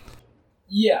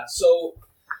 Yeah, so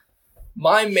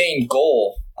my main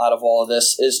goal out of all of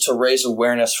this is to raise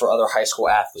awareness for other high school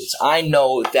athletes. I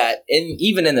know that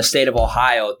even in the state of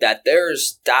Ohio, that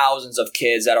there's thousands of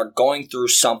kids that are going through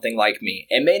something like me.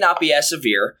 It may not be as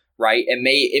severe, right? It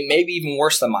may be even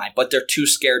worse than mine, but they're too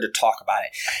scared to talk about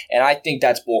it. And I think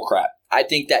that's bullcrap. I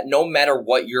think that no matter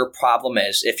what your problem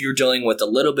is, if you're dealing with a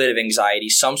little bit of anxiety,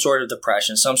 some sort of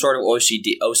depression, some sort of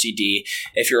OCD,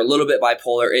 if you're a little bit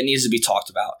bipolar, it needs to be talked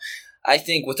about. I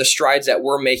think with the strides that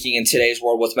we're making in today's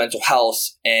world with mental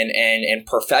health and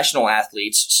professional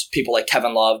athletes, people like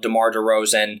Kevin Love, DeMar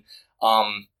DeRozan,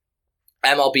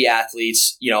 MLB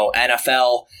athletes,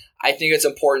 NFL, I think it's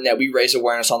important that we raise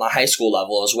awareness on the high school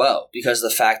level as well, because of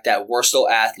the fact that we're still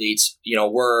athletes,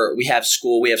 we have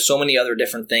school, we have so many other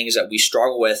different things that we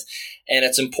struggle with. And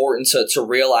it's important to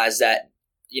realize that,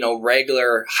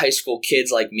 regular high school kids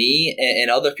like me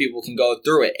and other people can go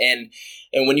through it. And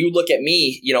when you look at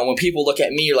me, when people look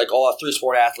at me, you're like, oh, a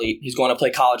 3-sport athlete, he's going to play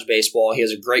college baseball, he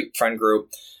has a great friend group.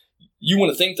 You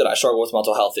wouldn't think that I struggle with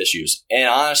mental health issues. And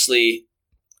honestly,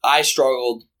 I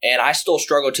struggled, and I still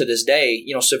struggle to this day,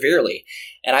 severely.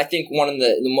 And I think one of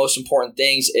the most important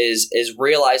things is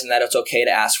realizing that it's okay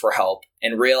to ask for help,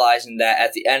 and realizing that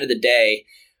at the end of the day,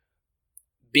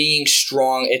 being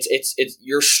strong, it's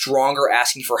you're stronger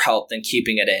asking for help than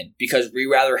keeping it in, because we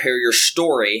rather hear your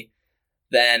story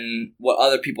than what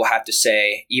other people have to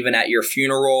say, even at your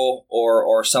funeral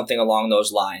or something along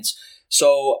those lines.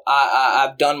 So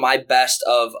I've done my best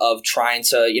of trying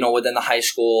to, within the high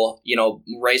school,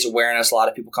 raise awareness. A lot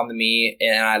of people come to me,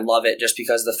 and I love it just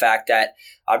because of the fact that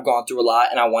I've gone through a lot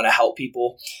and I want to help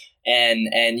people. And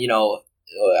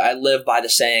I live by the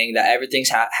saying that everything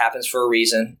happens for a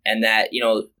reason, and that,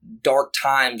 dark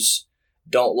times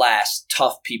don't last,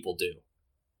 tough people do.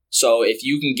 So if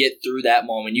you can get through that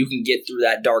moment, you can get through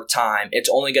that dark time, it's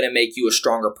only going to make you a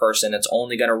stronger person. It's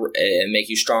only going to make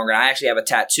you stronger. And I actually have a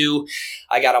tattoo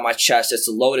I got on my chest. It's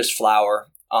a lotus flower,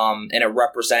 and it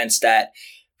represents that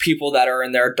people that are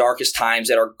in their darkest times,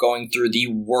 that are going through the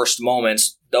worst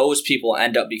moments, those people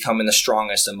end up becoming the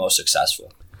strongest and most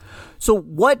successful. So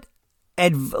what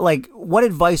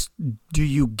advice do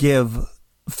you give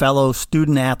fellow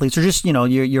student athletes, or just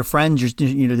your friends,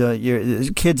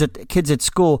 your kids at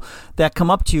school that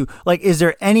come up to you? Like, is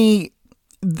there any?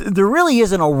 There really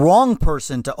isn't a wrong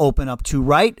person to open up to,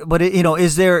 right? But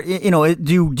is there?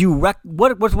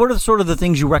 What are sort of the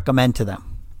things you recommend to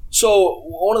them? So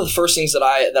one of the first things that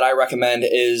I recommend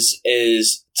is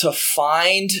to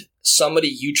find somebody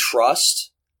you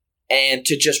trust and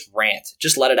to just rant,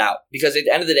 just let it out, because at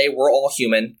the end of the day, we're all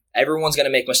human. Everyone's going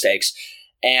to make mistakes,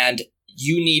 and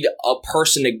you need a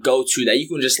person to go to that you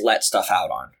can just let stuff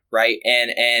out on, right?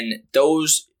 And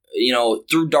those,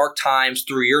 through dark times,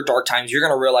 through your dark times, you're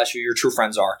going to realize who your true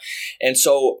friends are. And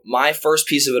so my first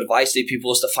piece of advice to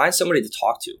people is to find somebody to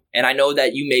talk to. And I know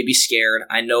that you may be scared.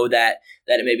 I know that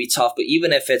it may be tough, but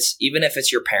even if it's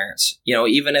your parents,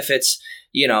 even if it's,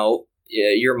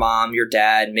 your mom, your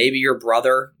dad, maybe your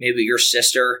brother, maybe your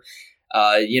sister,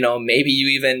 maybe you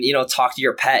even, talk to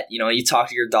your pet, you talk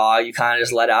to your dog, you kind of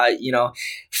just let out,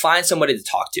 find somebody to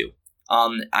talk to.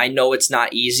 I know it's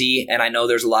not easy, and I know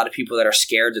there's a lot of people that are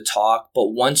scared to talk, but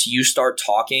once you start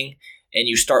talking and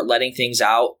you start letting things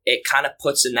out, it kind of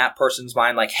puts in that person's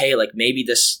mind, like, hey, like maybe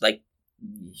this, like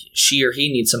she or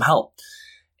he needs some help.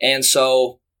 And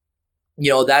so,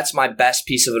 that's my best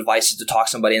piece of advice, is to talk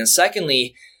to somebody. And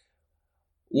secondly,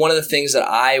 one of the things that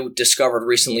I discovered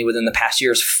recently within the past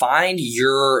year is find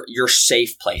your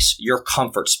safe place, your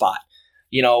comfort spot.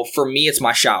 For me, it's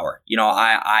my shower.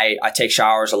 I take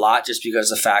showers a lot just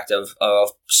because of the fact of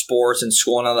sports and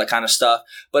school and all that kind of stuff,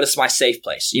 but it's my safe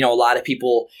place. A lot of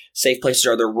people, safe places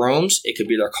are their rooms. It could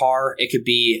be their car. It could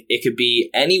be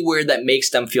anywhere that makes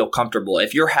them feel comfortable.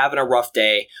 If you're having a rough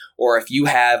day, or if you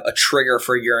have a trigger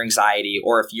for your anxiety,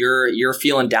 or if you're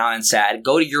feeling down and sad,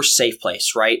 go to your safe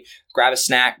place, right? Grab a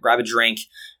snack, grab a drink,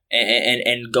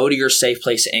 and go to your safe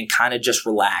place and kind of just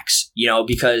relax,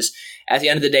 because at the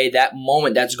end of the day, that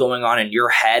moment that's going on in your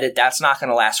head, that's not going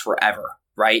to last forever,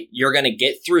 right? You're going to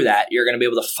get through that. You're going to be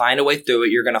able to find a way through it.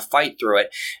 You're going to fight through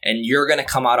it, and you're going to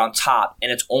come out on top,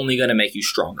 and it's only going to make you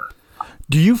stronger.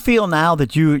 Do you feel now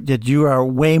that you are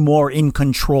way more in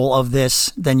control of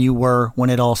this than you were when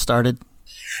it all started?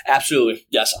 Absolutely.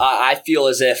 Yes. I feel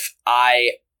as if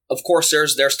of course,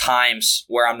 there's times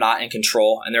where I'm not in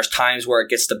control, and there's times where it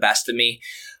gets the best of me,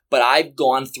 but I've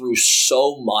gone through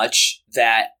so much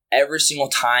that every single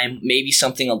time maybe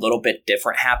something a little bit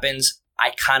different happens,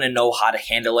 I kind of know how to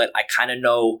handle it. I kind of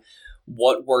know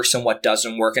what works and what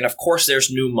doesn't work. And of course, there's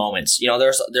new moments.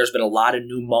 There's been a lot of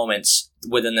new moments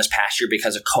within this past year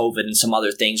because of COVID and some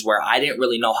other things where I didn't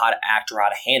really know how to act or how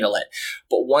to handle it.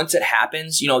 But once it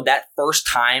happens, that first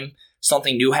time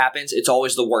something new happens, it's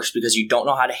always the worst because you don't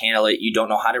know how to handle it. You don't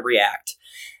know how to react.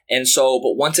 And so,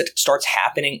 but once it starts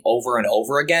happening over and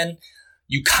over again,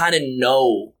 you kind of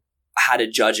know how to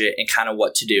judge it and kind of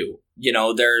what to do.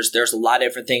 There's a lot of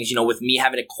different things. With me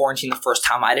having to quarantine the first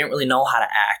time, I didn't really know how to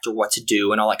act or what to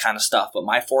do and all that kind of stuff. But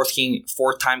my fourth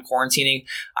time quarantining,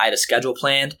 I had a schedule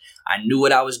planned. I knew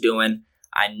what I was doing.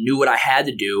 I knew what I had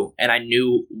to do, and I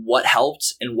knew what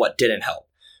helped and what didn't help.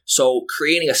 So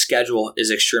creating a schedule is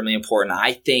extremely important.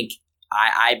 I think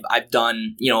I've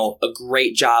done, a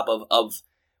great job of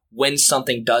when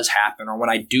something does happen or when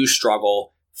I do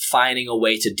struggle, finding a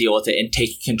way to deal with it and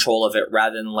taking control of it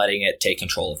rather than letting it take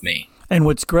control of me. And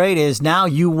what's great is now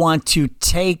you want to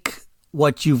take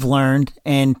what you've learned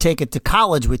and take it to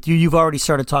college with you. You've already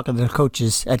started talking to the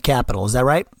coaches at Capital. Is that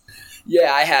right?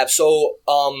 Yeah, I have. So,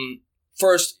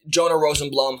 first, Jonah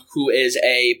Rosenblum, who is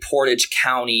a Portage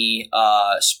County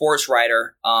sports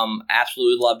writer.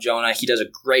 Absolutely love Jonah. He does a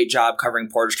great job covering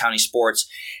Portage County sports.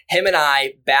 Him and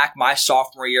I, back my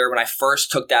sophomore year when I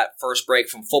first took that first break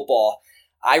from football,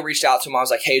 I reached out to him. I was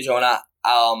like, hey, Jonah,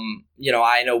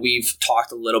 I know we've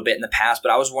talked a little bit in the past,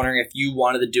 but I was wondering if you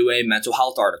wanted to do a mental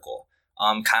health article,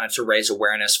 kind of to raise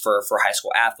awareness for high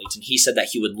school athletes. And he said that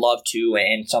he would love to,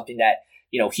 and something that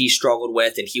he struggled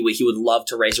with and he would love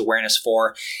to raise awareness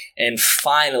for. And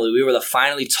finally, we were to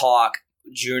finally talk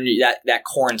that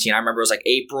quarantine. I remember it was like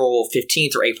April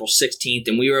 15th or April 16th,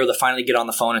 and we were able to finally get on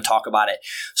the phone and talk about it.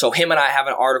 So him and I have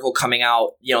an article coming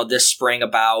out, this spring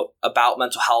about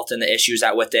mental health and the issues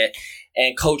that with it.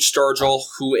 And Coach Sturgill,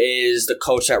 who is the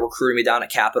coach that recruited me down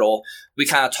at Capital, we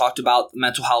kind of talked about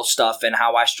mental health stuff and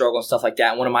how I struggle and stuff like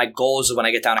that. And one of my goals when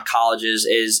I get down to colleges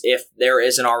is, if there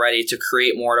isn't already, to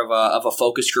create more of a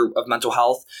focus group of mental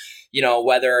health.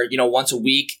 Whether, once a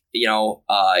week,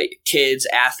 kids,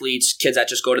 athletes, kids that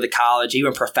just go to the college,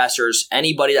 even professors,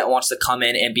 anybody that wants to come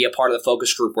in and be a part of the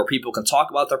focus group where people can talk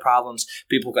about their problems,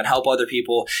 people can help other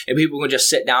people, and people can just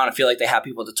sit down and feel like they have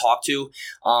people to talk to.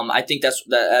 I think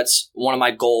that's one of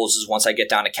my goals is once I get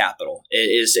down to Capital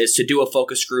is to do a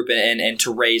focus group and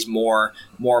to raise more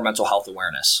mental health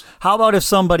awareness. How about if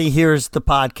somebody hears the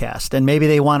podcast and maybe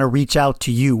they want to reach out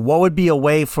to you? What would be a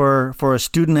way for a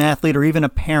student athlete or even a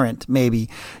parent maybe,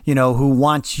 who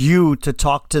wants you to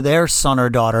talk to their son or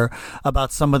daughter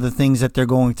about some of the things that they're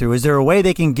going through? Is there a way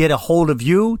they can get a hold of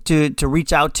you to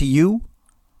reach out to you?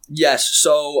 Yes.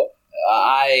 So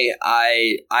I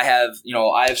have,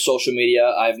 I have social media.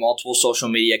 I have multiple social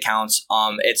media accounts.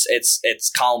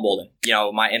 It's Colin Bolden.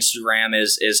 My Instagram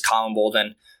is Colin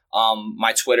Bolden.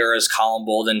 My Twitter is Colin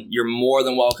Bolden. You're more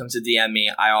than welcome to DM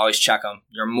me. I always check them.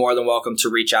 You're more than welcome to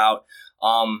reach out.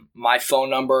 My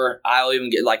phone number, I'll even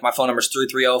get my phone number is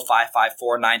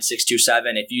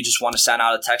 330-554-9627. If you just want to send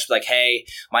out a text like, hey,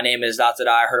 my name is da.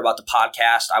 I heard about the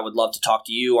podcast. I would love to talk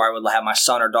to you, or I would have my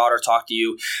son or daughter talk to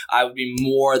you. I would be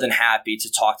more than happy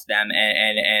to talk to them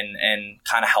and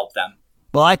kind of help them.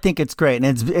 Well, I think it's great.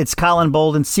 And it's Colin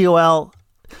Bolden, COLIN,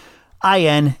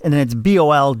 and then it's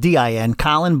BOLDIN,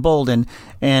 Colin Bolden.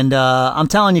 And, I'm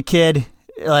telling you, kid,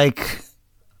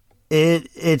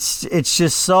 It's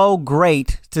just so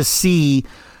great to see,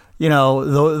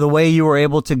 the way you were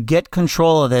able to get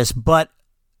control of this. But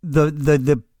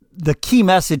the key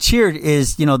message here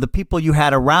is, the people you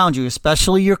had around you,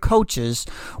 especially your coaches,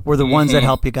 were the ones that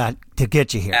helped you to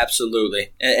get you here. Absolutely.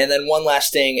 And then one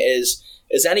last thing is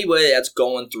anybody that's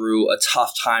going through a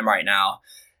tough time right now,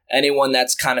 anyone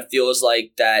that's kind of feels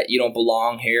like that you don't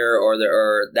belong here or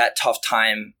that tough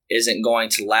time isn't going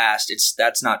to last,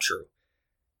 that's not true.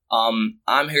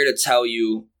 I'm here to tell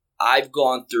you, I've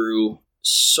gone through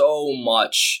so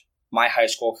much my high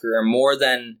school career, more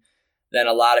than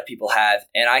a lot of people have.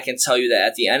 And I can tell you that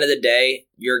at the end of the day,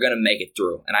 you're going to make it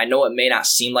through. And I know it may not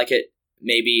seem like it,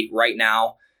 maybe right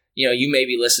now, you may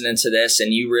be listening to this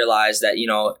and you realize that,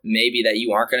 maybe that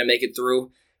you aren't going to make it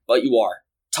through. but you are.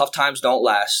 Tough times don't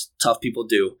last. Tough people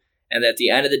do. And at the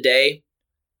end of the day,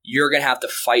 you're going to have to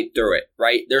fight through it,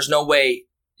 right? There's no way.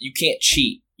 You can't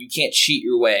cheat. You can't cheat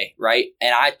your way, right?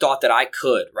 And I thought that I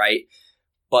could, right?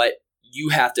 But you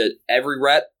have to, every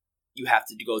rep, you have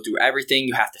to go through everything.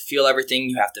 You have to feel everything.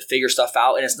 You have to figure stuff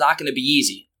out. And it's not going to be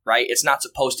easy, right? It's not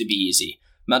supposed to be easy.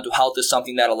 Mental health is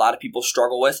something that a lot of people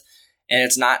struggle with. And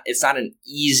it's not an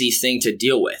easy thing to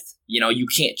deal with. You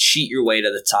can't cheat your way to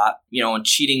the top, and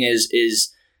cheating is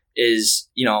it's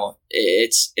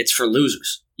for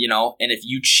losers, and if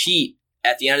you cheat,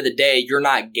 at the end of the day, you're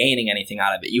not gaining anything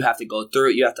out of it. You have to go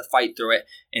through it. You have to fight through it.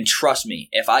 And trust me,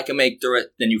 if I can make through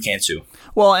it, then you can too.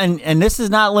 Well, and this is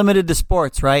not limited to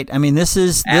sports, right? I mean, this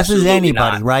is anybody,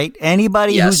 not. Right?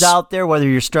 Anybody who's out there, whether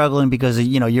you're struggling because of,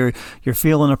 you're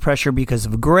feeling the pressure because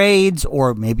of grades,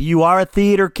 or maybe you are a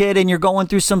theater kid and you're going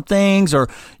through some things, or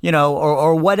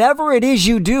or whatever it is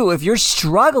you do. If you're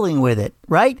struggling with it,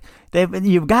 right?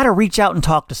 You've got to reach out and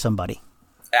talk to somebody.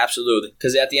 Absolutely,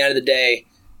 because at the end of the day,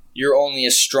 you're only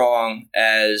as strong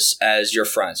as your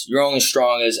friends. You're only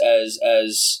strong as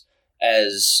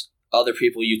other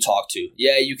people you talk to.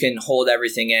 Yeah, you can hold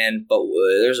everything in, but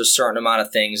there's a certain amount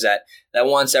of things that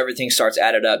once everything starts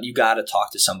added up, you got to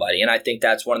talk to somebody. And I think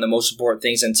that's one of the most important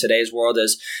things in today's world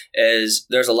is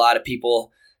there's a lot of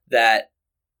people that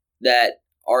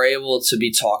are able to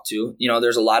be talked to.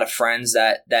 There's a lot of friends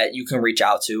that you can reach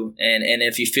out to. And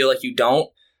if you feel like you don't,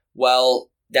 well,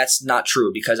 that's not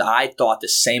true, because I thought the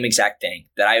same exact thing,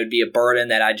 that I would be a burden,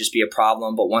 that I'd just be a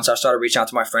problem. But once I started reaching out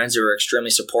to my friends, they were extremely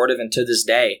supportive. And to this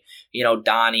day,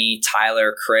 Donnie,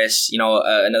 Tyler, Chris,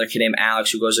 another kid named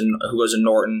Alex who goes in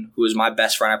Norton, who is my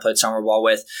best friend I played summer ball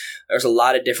with. There's a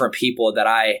lot of different people that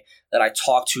I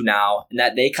talk to now, and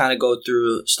that they kind of go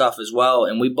through stuff as well.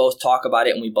 And we both talk about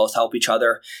it, and we both help each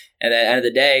other. And at the end of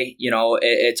the day,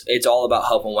 it's all about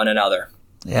helping one another.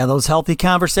 Yeah, those healthy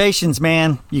conversations,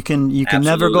 man. You can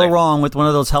never go wrong with one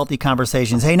of those healthy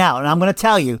conversations. Hey, now, and I'm going to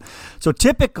tell you. So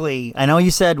typically, I know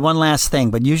you said one last thing,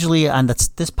 but usually on this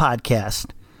podcast,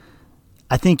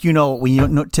 I think what we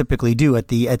typically do at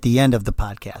the end of the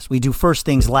podcast. We do first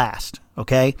things last,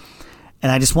 okay?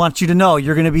 And I just want you to know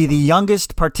you're going to be the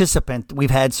youngest participant we've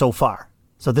had so far.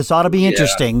 So this ought to be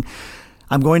interesting.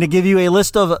 I'm going to give you a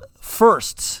list of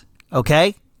firsts,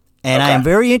 okay? And I am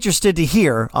very interested to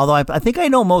hear, although I think I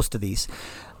know most of these,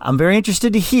 I'm very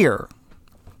interested to hear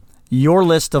your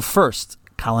list of firsts.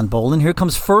 Colin Bolden, here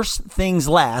comes first things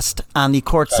last on the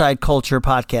Courtside Culture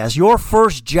podcast. Your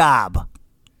first job.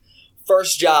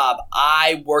 First job,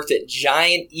 I worked at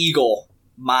Giant Eagle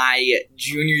my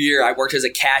junior year. I worked as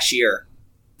a cashier.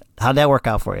 How'd that work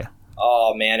out for you?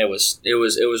 Oh, man, it was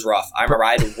rough. I remember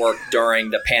I had to work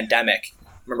during the pandemic.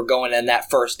 Remember going in that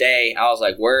first day, I was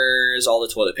like, where's all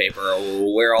the toilet paper?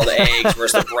 Where are all the eggs?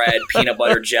 Where's the bread, peanut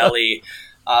butter, jelly?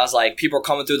 I was like, people are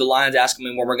coming through the lines asking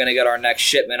me when we're going to get our next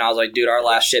shipment. I was like, dude, our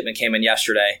last shipment came in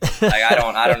yesterday. Like, I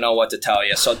don't know what to tell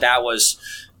you. So that was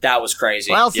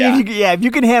crazy. Well, see, if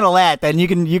you can handle that, then you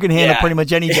can handle pretty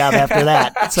much any job after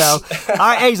that. So, all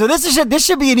right, hey, so this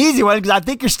should be an easy one, because I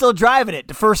think you're still driving it,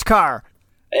 the first car.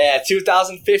 Yeah,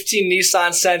 2015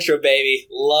 Nissan Sentra, baby.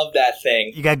 Love that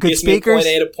thing. You got good Gets speakers? Me point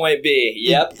A to point B.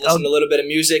 Yep. Listen to a little bit of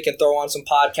music and throw on some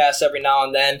podcasts every now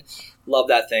and then. Love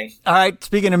that thing. All right.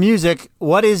 Speaking of music,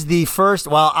 what is the first?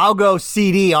 Well, I'll go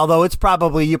CD. Although you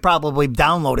probably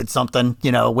downloaded something,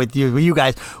 with you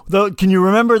guys. Though, can you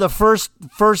remember the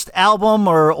first album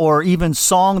or even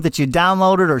song that you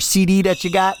downloaded or CD that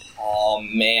you got? Oh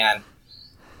man,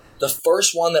 the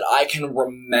first one that I can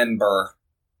remember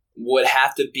would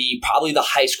have to be probably the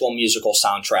High School Musical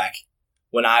soundtrack.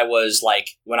 When I was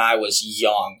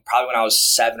young, probably when I was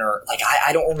 7 or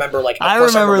I don't remember. I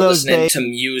remember those listening days.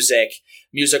 to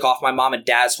music off my mom and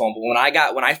dad's phone. But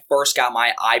when I first got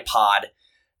my iPod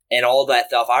and all that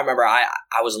stuff, I remember I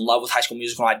was in love with High School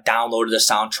Musical, and I downloaded the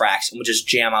soundtracks and would just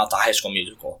jam out the High School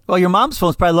Musical. Well, your mom's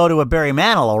phone's probably loaded with Barry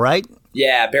Manilow, right?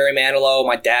 Yeah, Barry Manilow.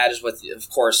 My dad is with, of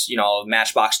course,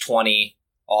 Matchbox 20.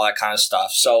 All that kind of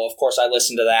stuff. So, of course, I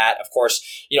listened to that. Of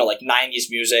course, 90s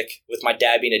music with my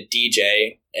dad being a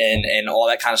DJ and all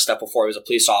that kind of stuff before he was a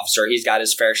police officer. He's got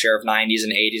his fair share of 90s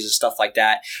and 80s and stuff like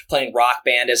that. Playing Rock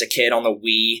Band as a kid on the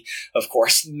Wii, of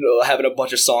course, having a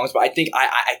bunch of songs. But I think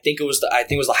it was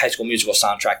the High School Musical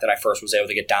soundtrack that I first was able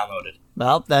to get downloaded.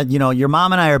 Well, your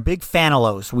mom and I are big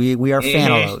fanalos. We are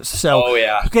fanalos. So, oh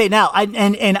yeah. Okay, now I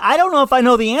don't know if I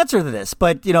know the answer to this,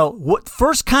 but what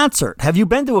first concert? Have you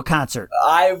been to a concert?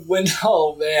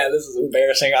 Oh man, this is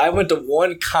embarrassing. I went to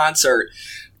one concert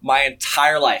my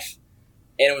entire life,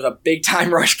 and it was a Big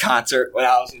Time Rush concert when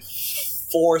I was in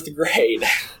 4th grade.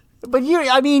 But you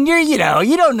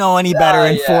don't know any better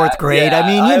in fourth grade.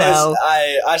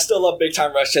 I still love Big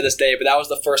Time Rush to this day, but that was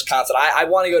the first concert. I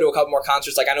want to go to a couple more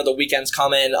concerts. Like I know The Weeknd's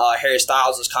coming, Harry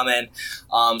Styles is coming.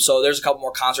 So there's a couple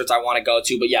more concerts I want to go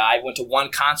to. But yeah, I went to one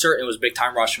concert and it was Big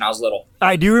Time Rush when I was little.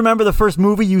 I do remember the first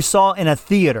movie you saw in a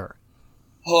theater.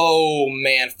 Oh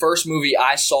man, first movie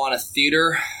I saw in a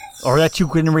theater. Or that you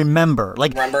can remember.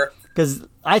 Remember? Because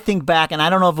I think back, and I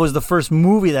don't know if it was the first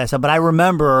movie that I saw, but I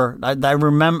remember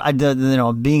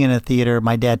being in a theater.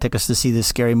 My dad took us to see this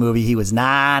scary movie. He was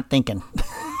not thinking.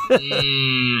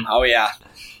 Oh yeah.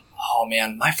 Oh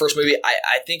man, my first movie.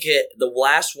 I think the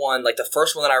last one, like the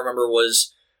first one that I remember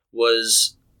was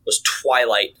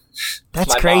Twilight.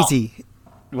 That's crazy. Mom.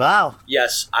 Wow.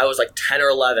 Yes, I was like 10 or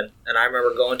 11, and I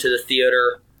remember going to the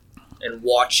theater and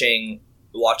watching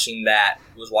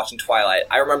Twilight.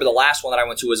 I remember the last one that I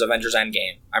went to was Avengers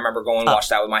Endgame. I remember going and watched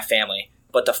that with my family.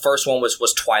 But the first one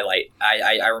was Twilight.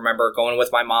 I remember going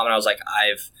with my mom, and I was like,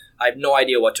 I have no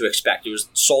idea what to expect. It was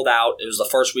sold out. It was the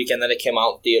first weekend that it came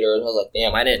out in theater, and I was like,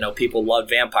 damn, I didn't know people loved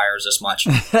vampires this much.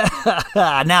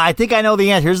 Now, I think I know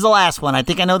the answer. Here's the last one. I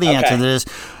think I know the answer to this.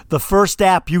 The first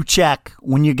app you check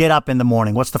when you get up in the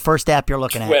morning. What's the first app you're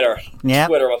looking at? Twitter. Yeah.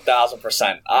 Twitter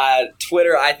 1,000%.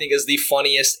 Twitter, I think, is the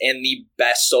funniest and the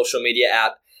best social media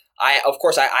app. I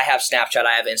have Snapchat,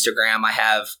 I have Instagram, I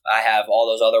have all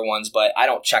those other ones, but I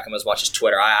don't check them as much as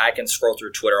Twitter. I can scroll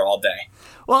through Twitter all day.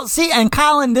 Well, see, and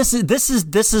Colin, this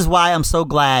is why I'm so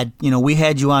glad, we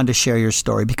had you on to share your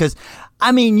story, because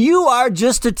you are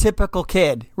just a typical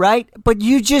kid, right? But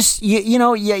you just you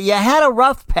had a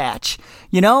rough patch,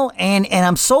 and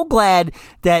I'm so glad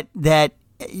that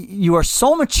you are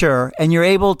so mature and you're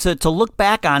able to look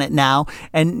back on it now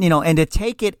and to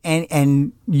take it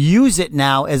and use it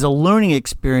now as a learning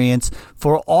experience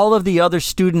for all of the other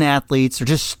student athletes or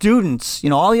just students,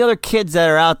 all the other kids that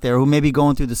are out there who may be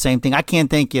going through the same thing. I can't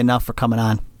thank you enough for coming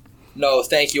on. No,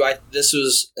 thank you. This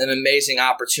was an amazing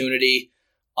opportunity.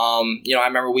 I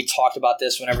remember we talked about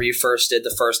this whenever you first did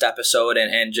the first episode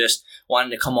and just wanted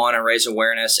to come on and raise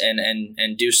awareness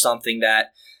and do something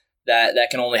that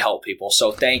can only help people.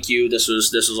 So thank you. This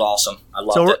was awesome. I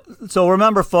loved it. So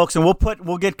remember, folks, and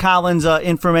we'll get Colin's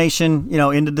information,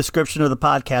 in the description of the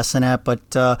podcast and that.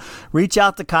 But reach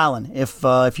out to Colin if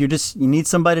you need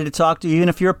somebody to talk to, even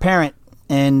if you're a parent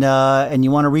and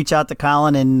you want to reach out to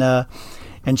Colin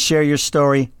and share your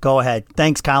story. Go ahead.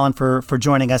 Thanks, Colin, for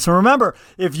joining us. And remember,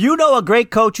 if you know a great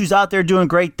coach who's out there doing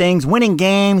great things, winning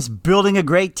games, building a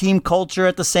great team culture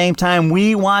at the same time,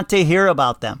 we want to hear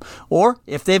about them. Or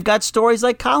if they've got stories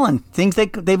like Colin, things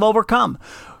they've overcome,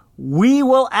 we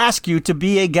will ask you to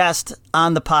be a guest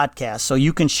on the podcast so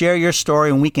you can share your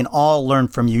story and we can all learn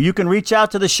from you. You can reach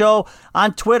out to the show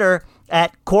on Twitter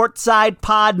at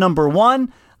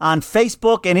CourtsidePod1, on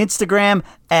Facebook and Instagram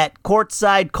at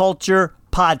Courtside Culture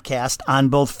Podcast on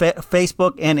both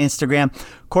Facebook and Instagram,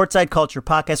 Courtside Culture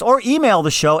Podcast, or email the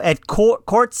show at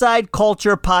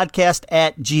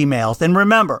courtsideculturepodcast@gmail. And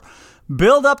remember,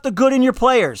 build up the good in your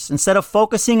players instead of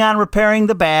focusing on repairing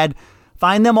the bad.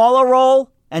 Find them all a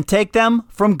role and take them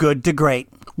from good to great.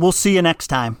 We'll see you next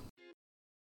time.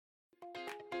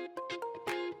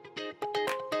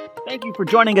 Thank you for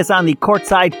joining us on the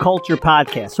Courtside Culture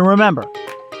Podcast. And remember,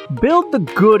 build the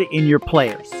good in your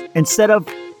players instead of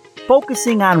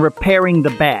focusing on repairing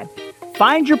the bad.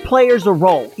 Find your players a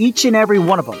role, each and every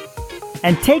one of them,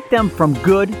 and take them from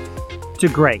good to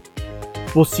great.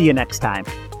 We'll see you next time.